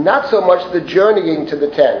 not so much the journeying to the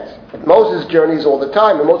tent. Moses journeys all the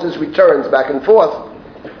time, and Moses returns back and forth.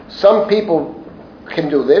 Some people can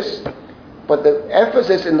do this, but the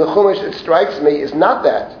emphasis in the Chumash, it strikes me, is not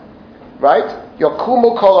that. Right?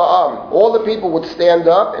 Yakumu kol ha'am. All the people would stand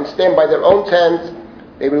up and stand by their own tent.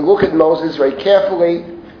 They would look at Moses very carefully.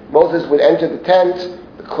 Moses would enter the tent.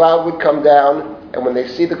 The cloud would come down. And when they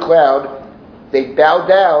see the cloud, they bow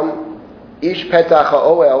down. Ish petach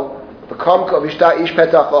ha'oel.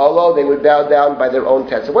 They would bow down by their own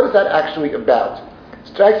tent. So what is that actually about? It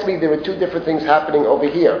strikes me there are two different things happening over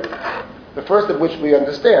here. The first of which we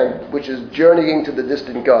understand, which is journeying to the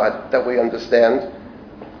distant God, that we understand.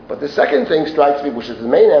 But the second thing strikes me, which is the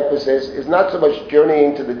main emphasis, is not so much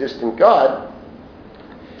journeying to the distant God,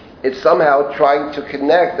 it's somehow trying to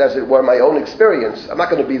connect, as it were, my own experience. I'm not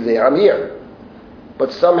going to be there, I'm here.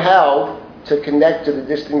 But somehow to connect to the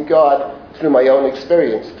distant God through my own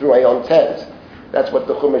experience, through my own tent. That's what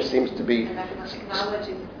the Chumash seems to be.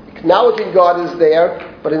 Acknowledging God is there,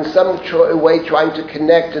 but in some way trying to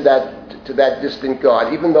connect to that distant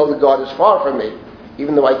God, even though the God is far from me,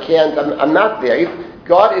 even though I can't, I'm not there.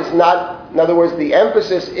 God is not, in other words, the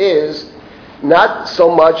emphasis is not so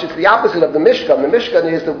much, it's the opposite of the Mishkan. The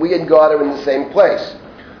Mishkan is that we and God are in the same place.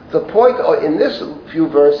 The point in this few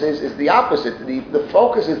verses is the opposite. The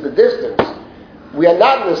focus is the distance. We are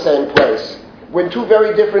not in the same place. We're in two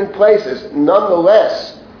very different places.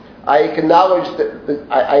 Nonetheless, I acknowledge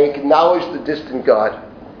the distant God.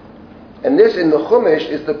 And this in the Chumash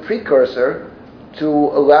is the precursor to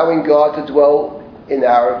allowing God to dwell in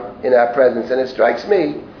our presence. And it strikes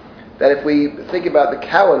me that if we think about the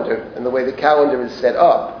calendar and the way the calendar is set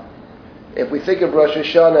up, if we think of Rosh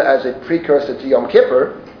Hashana as a precursor to Yom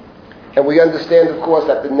Kippur, and we understand, of course,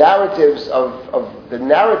 that the narratives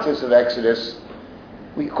of Exodus,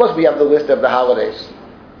 of course we have the list of the holidays.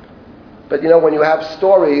 But when you have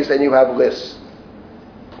stories and you have lists,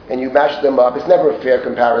 and you mash them up, it's never a fair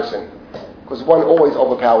comparison, because one always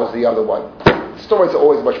overpowers the other one. Stories are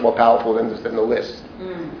always much more powerful than the list.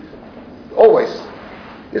 Always.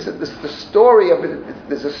 The story of it.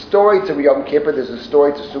 There's a story to Yom Kippur. There's a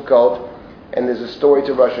story to Sukkot, and there's a story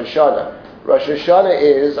to Rosh Hashana. Rosh Hashana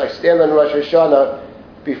is I stand on Rosh Hashana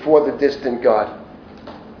before the distant God.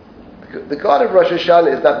 The God of Rosh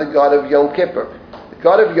Hashana is not the God of Yom Kippur. The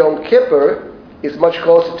God of Yom Kippur is much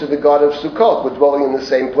closer to the God of Sukkot. We're dwelling in the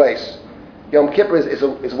same place. Yom Kippur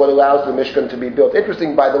is what allows the Mishkan to be built.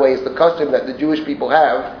 Interesting, by the way, is the custom that the Jewish people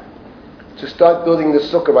have to start building the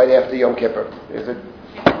Sukkah right after Yom Kippur.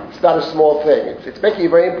 It's not a small thing. It's making a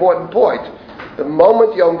very important point. The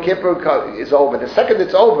moment Yom Kippur is over, the second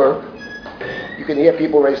it's over, you can hear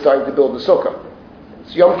people already starting to build the Sukkah.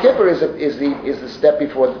 So Yom Kippur is the step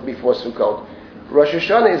before Sukkot. Rosh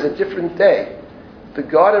Hashana is a different day. The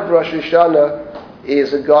God of Rosh Hashana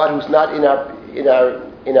is a God who's not in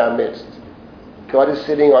our midst. God is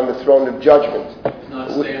sitting on the throne of judgment. It's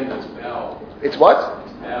not stand, it's bow. It's what?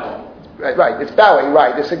 It's bow. Right. It's bowing.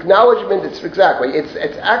 Right. It's acknowledgement.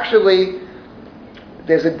 It's actually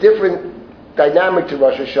there's a different dynamic to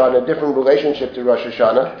Rosh Hashana, a different relationship to Rosh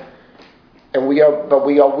Hashana, and we are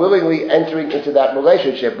willingly entering into that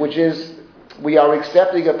relationship, which is we are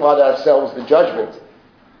accepting upon ourselves the judgment.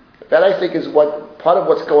 That I think is part of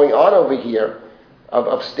what's going on over here,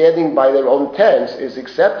 of standing by their own tents, is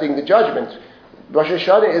accepting the judgment. Rosh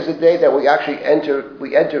Hashana is a day that we actually enter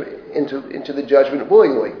into the judgment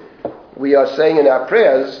willingly. We are saying in our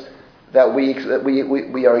prayers that we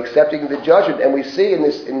are accepting the judgment, and we see in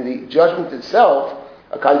the judgment itself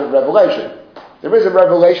a kind of revelation. There is a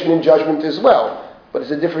revelation in judgment as well, but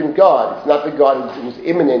it's a different God. It's not the God who's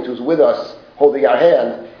immanent, who's with us, holding our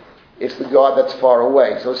hand. It's the God that's far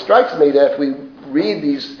away. So it strikes me that if we read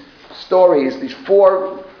these stories, these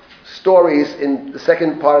four stories in the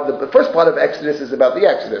second part of the first part of Exodus is about the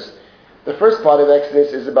Exodus. The first part of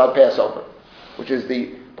Exodus is about Passover,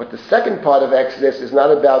 but the second part of Exodus is not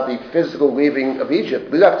about the physical leaving of Egypt.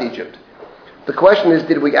 We left Egypt. The question is,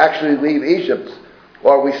 did we actually leave Egypt,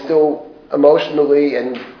 or are we still emotionally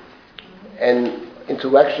and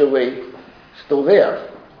intellectually still there?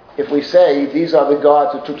 If we say these are the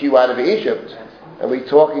gods who took you out of Egypt, and we're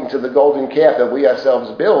talking to the golden calf that we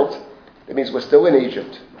ourselves built, it means we're still in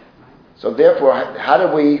Egypt. So therefore, how do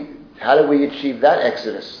we achieve that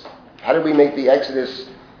Exodus? How do we make the Exodus,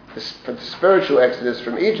 the spiritual Exodus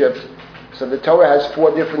from Egypt? So the Torah has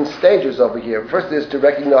four different stages over here. First is to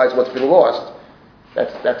recognize what's been lost.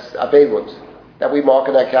 That's Abelut, that we mark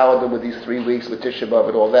in our calendar with these 3 weeks with Tisha B'Av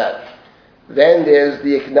and all that. Then there's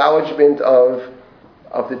the acknowledgement of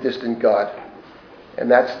the distant God,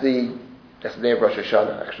 and that's the day of Rosh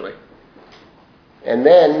Hashana, actually. And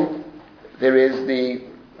then there is the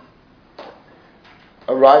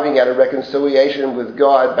arriving at a reconciliation with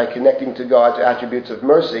God by connecting to God's attributes of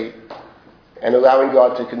mercy and allowing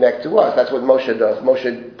God to connect to us. That's what Moshe does.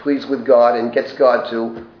 Moshe pleads with God and gets God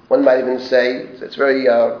to, one might even say, it's very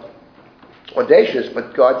audacious,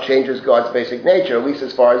 but God changes God's basic nature, at least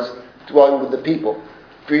as far as dwelling with the people.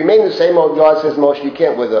 If you remain the same old God, says Moshe, you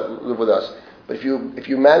can't live with us. But if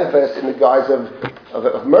you manifest in the guise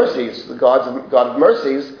of mercies, God of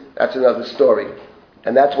mercies, that's another story.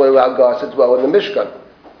 And that's what allowed God to dwell in the Mishkan.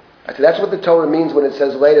 I said, that's what the Torah means when it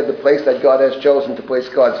says later, the place that God has chosen to place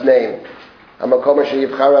God's name. What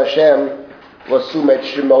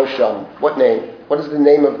name? What is the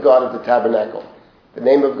name of God of the tabernacle? The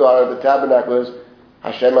name of God of the tabernacle is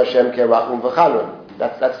Hashem Kerachim V'Chanun.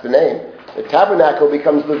 That's the name. The tabernacle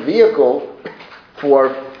becomes the vehicle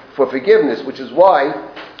for forgiveness, which is why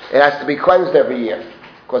it has to be cleansed every year.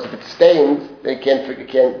 Because if it's stained, it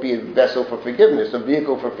can't be a vessel for forgiveness, a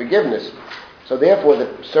vehicle for forgiveness. So therefore, the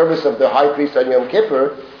service of the high priest on Yom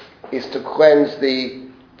Kippur is to cleanse the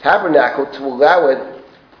tabernacle to allow it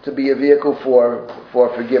to be a vehicle for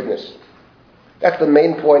forgiveness. That's the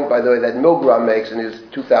main point, by the way, that Milgram makes in his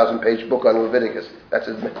 2,000-page book on Leviticus.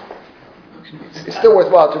 It's still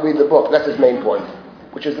worthwhile to read the book. That's his main point,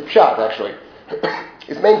 which is the pshat, actually.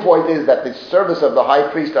 His main point is that the service of the high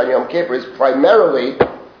priest on Yom Kippur is primarily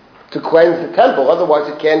to cleanse the temple. Otherwise,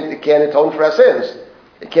 it can't atone for our sins.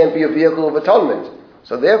 It can't be a vehicle of atonement.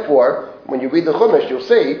 So therefore, when you read the Chumash, you'll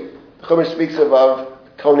see the Chumash speaks of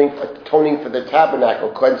atoning for the tabernacle,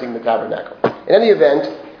 cleansing the tabernacle. In any event,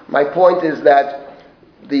 my point is that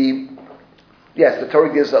the Torah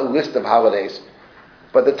gives a list of holidays,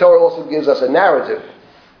 but the Torah also gives us a narrative,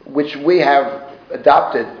 which we have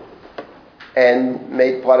adopted and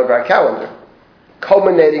made part of our calendar,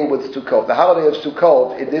 culminating with Sukkot. The holiday of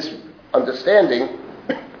Sukkot, in this understanding,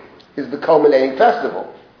 is the culminating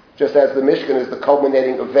festival, just as the Mishkan is the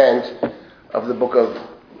culminating event of the book of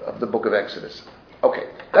Exodus. Okay,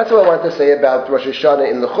 that's what I wanted to say about Rosh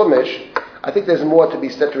Hashana in the Chumash. I think there's more to be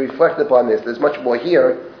said to reflect upon this. There's much more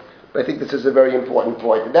here, but I think this is a very important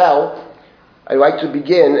point. Now, I'd like to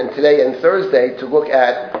begin, and today and Thursday, to look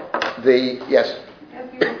at yes?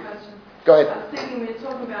 Ask you one question. Go ahead. I was thinking, when you're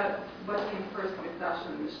talking about what came first, Mikdash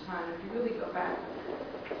and Mishkan, if you really go back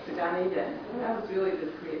to Gan Eden, that was really the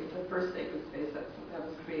first sacred space that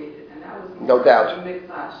was created, and that was more no doubt a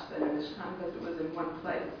Mikdash than a Mishkan because it was in one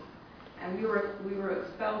place. And we were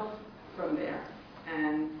expelled from there,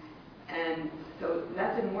 and so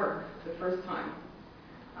that didn't work the first time.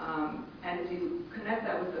 And if you connect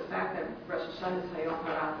that with the fact that Rosh Hashana is Hayom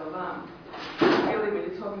Harat Olam, really when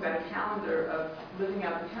you're talking about a calendar of living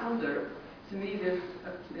out the calendar, to me there's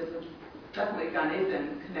definitely a Gan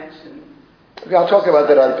Eden connection. Okay, I'll talk about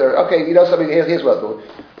that on Thursday. Okay, something. Here's what I'll do.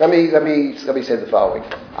 Let me say the following.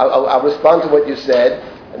 I'll respond to what you said,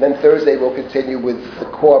 and then Thursday we'll continue with the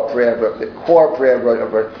core prayer.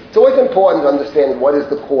 It's always important to understand what is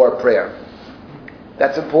the core prayer.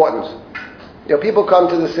 That's important. People come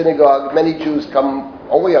to the synagogue. Many Jews come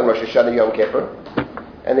only on Rosh Hashana Yom Kippur,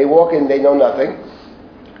 and they walk in, they know nothing,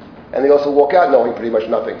 and they also walk out knowing pretty much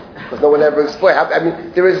nothing, because no one ever explained.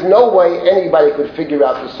 There is no way anybody could figure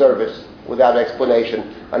out the service without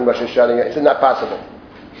explanation on Rosh Hashana. It's not possible.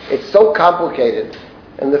 It's so complicated.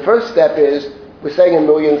 And the first step is, we're saying a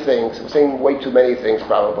million things. We're saying way too many things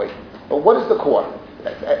probably. But what is the core?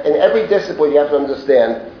 In every discipline you have to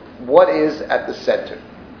understand what is at the center.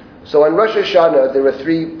 So on Rosh Hashana, there are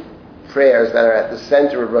three prayers that are at the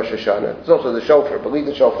center of Rosh Hashana. There's also the shofar, but leave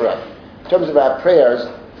the shofar up. In terms of our prayers,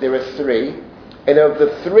 there are three. And of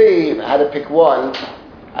the three, if I had to pick one,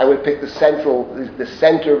 I would pick the central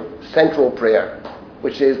prayer,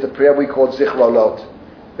 which is the prayer we call Zichronot,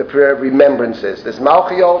 the prayer of remembrances. There's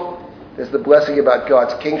Malchiot, there's the blessing about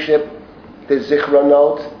God's kingship, there's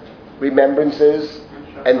Zichronot, remembrances,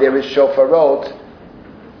 and there is Shofarot.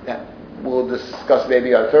 That we'll discuss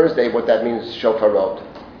maybe on Thursday what that means, Shofarot.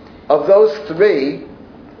 Of those three,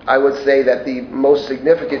 I would say that the most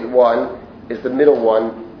significant one is the middle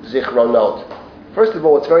one, Zichronot. First of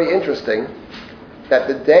all, it's very interesting that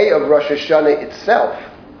the day of Rosh Hashana itself,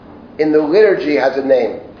 in the liturgy, has a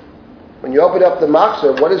name. When you open up the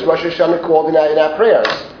Machzor, what is Rosh Hashana called in our prayers?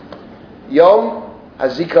 Yom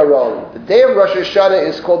HaZikaron. The day of Rosh Hashana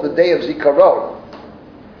is called the day of Zikaron.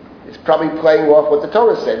 It's probably playing off what the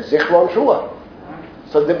Torah said, Zichron Shua.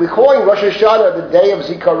 So that we're calling Rosh Hashana the day of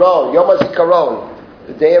Zikaron, Yom HaZikaron,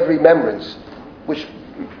 the day of remembrance, which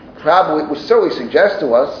would certainly suggest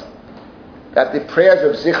to us that the prayers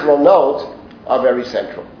of Zichronot are very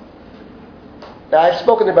central. Now, I've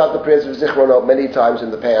spoken about the prayers of Zichronot many times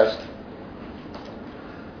in the past.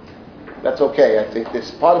 That's okay. I think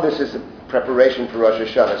part of this is a preparation for Rosh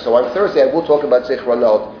Hashana. So on Thursday, I will talk about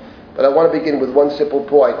Zichronot, but I want to begin with one simple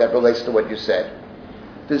point that relates to what you said.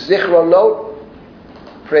 The Zichronot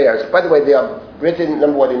prayers, by the way, they are written,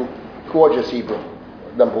 number one, in gorgeous Hebrew,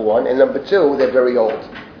 number one, and number two, they're very old.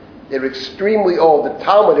 They're extremely old. The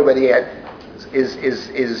Talmud already is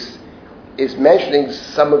mentioning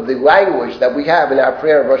some of the language that we have in our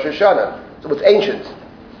prayer of Rosh Hashana. So it's ancient.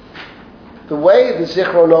 The way the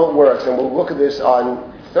Zichronot works, and we'll look at this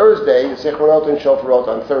on Thursday, the Zichronot and Shofarot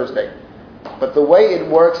on Thursday. But the way it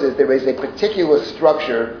works is there is a particular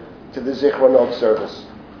structure to the Zichronot service.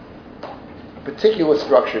 A particular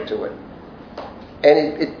structure to it.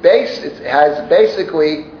 And it has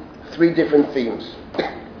basically three different themes.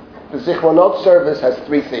 The Zichronot service has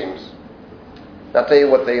three themes. I'll tell you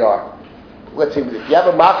what they are. Let's see, if you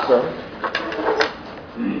have a machzor,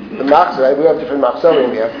 the machzor, we have different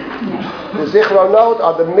machzorim here. The Zichronot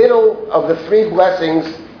are the middle of the three blessings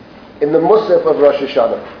in the Musaf of Rosh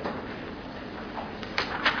Hashana.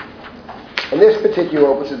 And this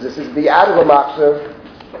particular, this is the Adler machzor,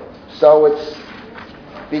 so it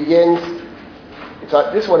begins.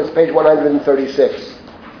 This one is page 136.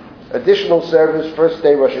 Additional service, first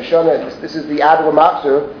day Rosh Hashana. This is the Adler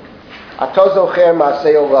machzor. Atah zocher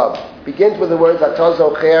ma'aseh olam. Begins with the words Atah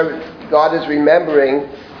zocher. God is remembering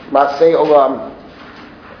ma'aseh olam,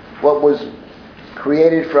 what was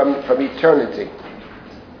created from eternity.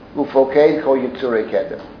 Ufoked kol yitzurei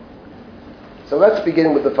kedem. So let's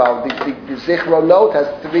begin with the following. The Zichronot has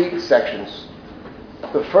three sections.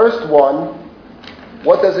 The first one,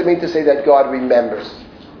 what does it mean to say that God remembers?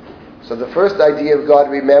 So the first idea of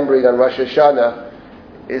God remembering on Rosh Hashana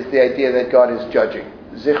is the idea that God is judging.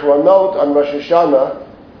 Zichronot on Rosh Hashana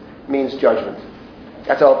means judgment.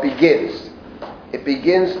 That's how it begins. It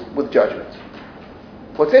begins with judgment.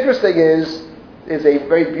 What's interesting is a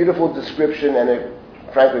very beautiful description and a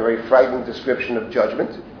frankly very frightening description of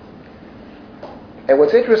judgment. And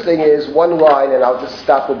what's interesting is one line, and I'll just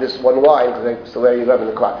stop with this one line because it's still 11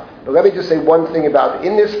 o'clock. But let me just say one thing about it.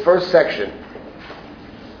 In this first section,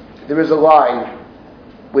 there is a line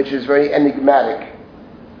which is very enigmatic.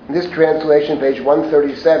 In this translation, page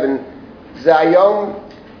 137, Zayom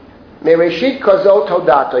Mereshit Kazot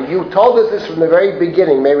Hodata. You told us this from the very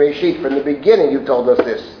beginning. Mereshit, from the beginning you told us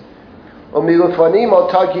this. Umilufanim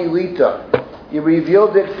Otagilita. You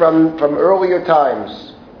revealed it from earlier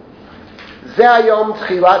times. Zayom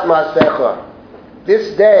Tchilat Maasecha.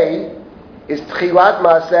 This day is Tchilat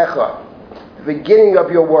Maasecha, the beginning of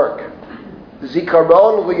your work.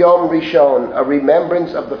 Zikaron Liyom Rishon, a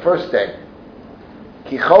remembrance of the first day.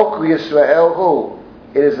 Kichok Yisrael Hu,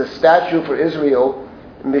 it is a statute for Israel.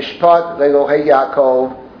 Mishpat Lelohei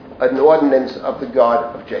Yaakov, an ordinance of the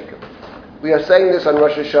God of Jacob. We are saying this on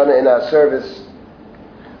Rosh Hashana in our service.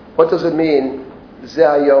 What does it mean?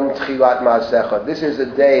 Zayom Tchilat Maasecha. This is a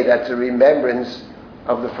day that's a remembrance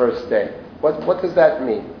of the first day. What does that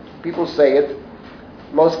mean? People say it.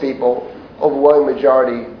 Most people, overwhelming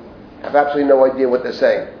majority, have absolutely no idea what they're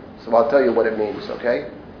saying. So I'll tell you what it means,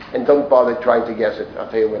 okay? And don't bother trying to guess it.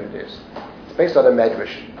 I'll tell you what it is. It's based on a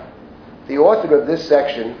medrash. The author of this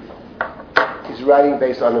section is writing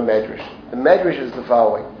based on a medrash. The medrash is the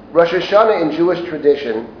following. Rosh Hashana in Jewish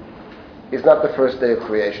tradition is not the first day of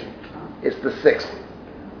creation. It's the sixth.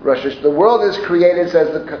 The world is created,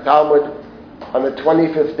 says the Talmud, on the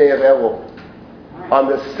 25th day of Elul. On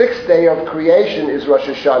the sixth day of creation is Rosh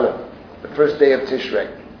Hashana, the first day of Tishrei.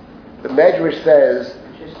 The Medrash says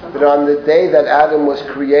that on the day that Adam was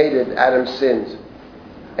created, Adam sinned.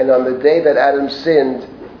 And on the day that Adam sinned,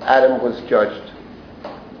 Adam was judged.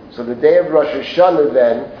 So the day of Rosh Hashana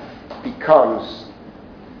then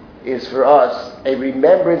is for us a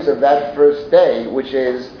remembrance of that first day, which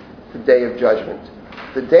is the day of judgment.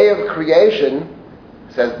 The day of creation,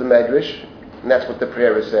 says the Medrash, and that's what the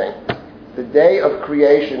prayer is saying. The day of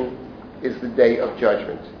creation is the day of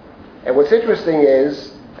judgment. And what's interesting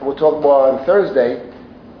is, and we'll talk more on Thursday,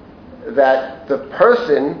 that the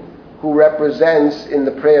person who represents in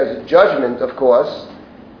the prayers judgment, of course,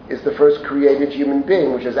 is the first created human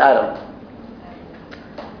being, which is Adam.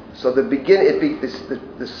 So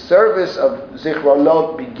the service of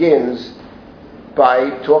Zichronot begins by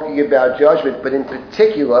talking about judgment, but in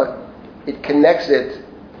particular, it connects it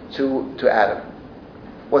to Adam.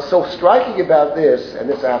 What's so striking about this, and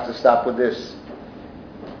this I have to stop with this,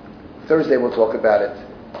 Thursday we'll talk about it,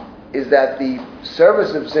 is that the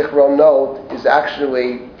service of Zichronot is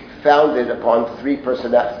actually founded upon three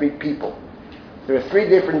people. There are three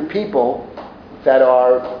different people that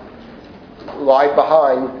lie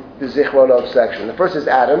behind the Zichronot section. The first is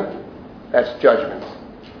Adam, that's judgment.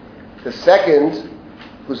 The second,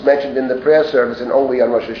 who's mentioned in the prayer service and only on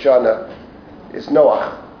Rosh Hashanah, is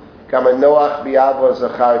Noach. Kama Noach bi'avo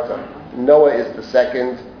zacharta. Noah is the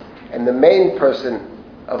second, and the main person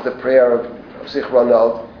of the prayer of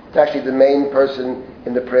Zichronot, it's actually the main person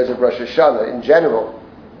in the prayers of Rosh Hashanah in general,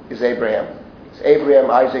 is Abraham. It's Abraham,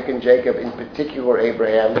 Isaac, and Jacob, in particular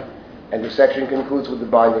Abraham, and the section concludes with the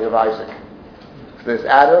binding of Isaac. So there's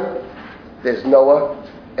Adam, there's Noah,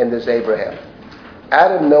 and there's Abraham.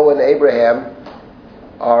 Adam, Noah, and Abraham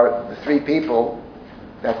are the three people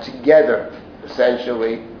that together,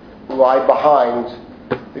 essentially, lie behind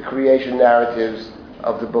the creation narratives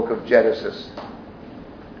of the book of Genesis.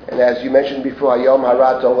 And as you mentioned before, Hayom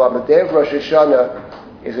Harat Olam, the day of Rosh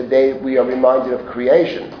Hashana is a day we are reminded of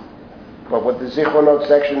creation. But what the Zichronot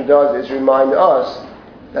section does is remind us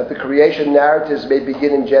that the creation narratives may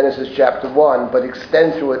begin in Genesis chapter 1, but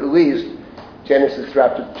extend through at least Genesis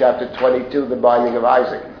chapter 22, the binding of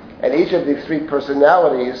Isaac. And each of these three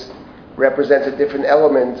personalities represents a different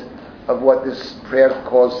element of what this prayer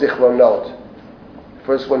calls Zichronot. The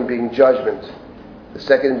first one being judgment, the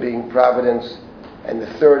second being providence, and the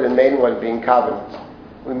third and main one being covenant.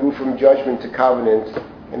 We move from judgment to covenant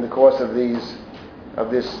in the course of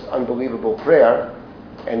this unbelievable prayer,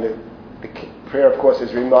 and the prayer, of course,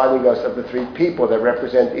 is reminding us of the three people that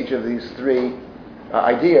represent each of these three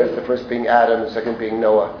ideas, the first being Adam, the second being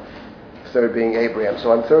Noah, the third being Abraham.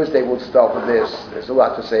 So on Thursday we'll start with this. There's a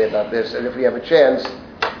lot to say about this, and if we have a chance,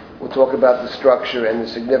 we'll talk about the structure and the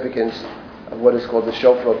significance of what is called the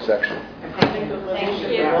Shofrot section. According to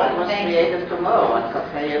tradition, the world was created tomorrow on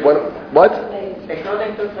Kafei. What?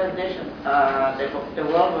 According to tradition, the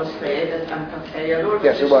world was created on Kafei Elul.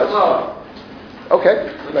 Yes, it was. Tomorrow. Okay.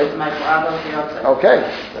 Which is my brother's Yotze. Okay.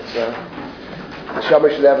 That's the Shama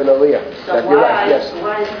should have an aliyah. So You're right. Yes.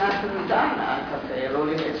 Why is nothing done on Kafei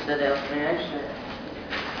Elul if it's the day of creation?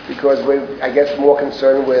 Because we're, I guess, more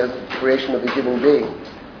concerned with creation of the human being.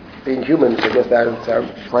 Being humans, I guess that's our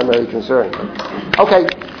primary concern. Okay,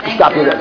 stop you there.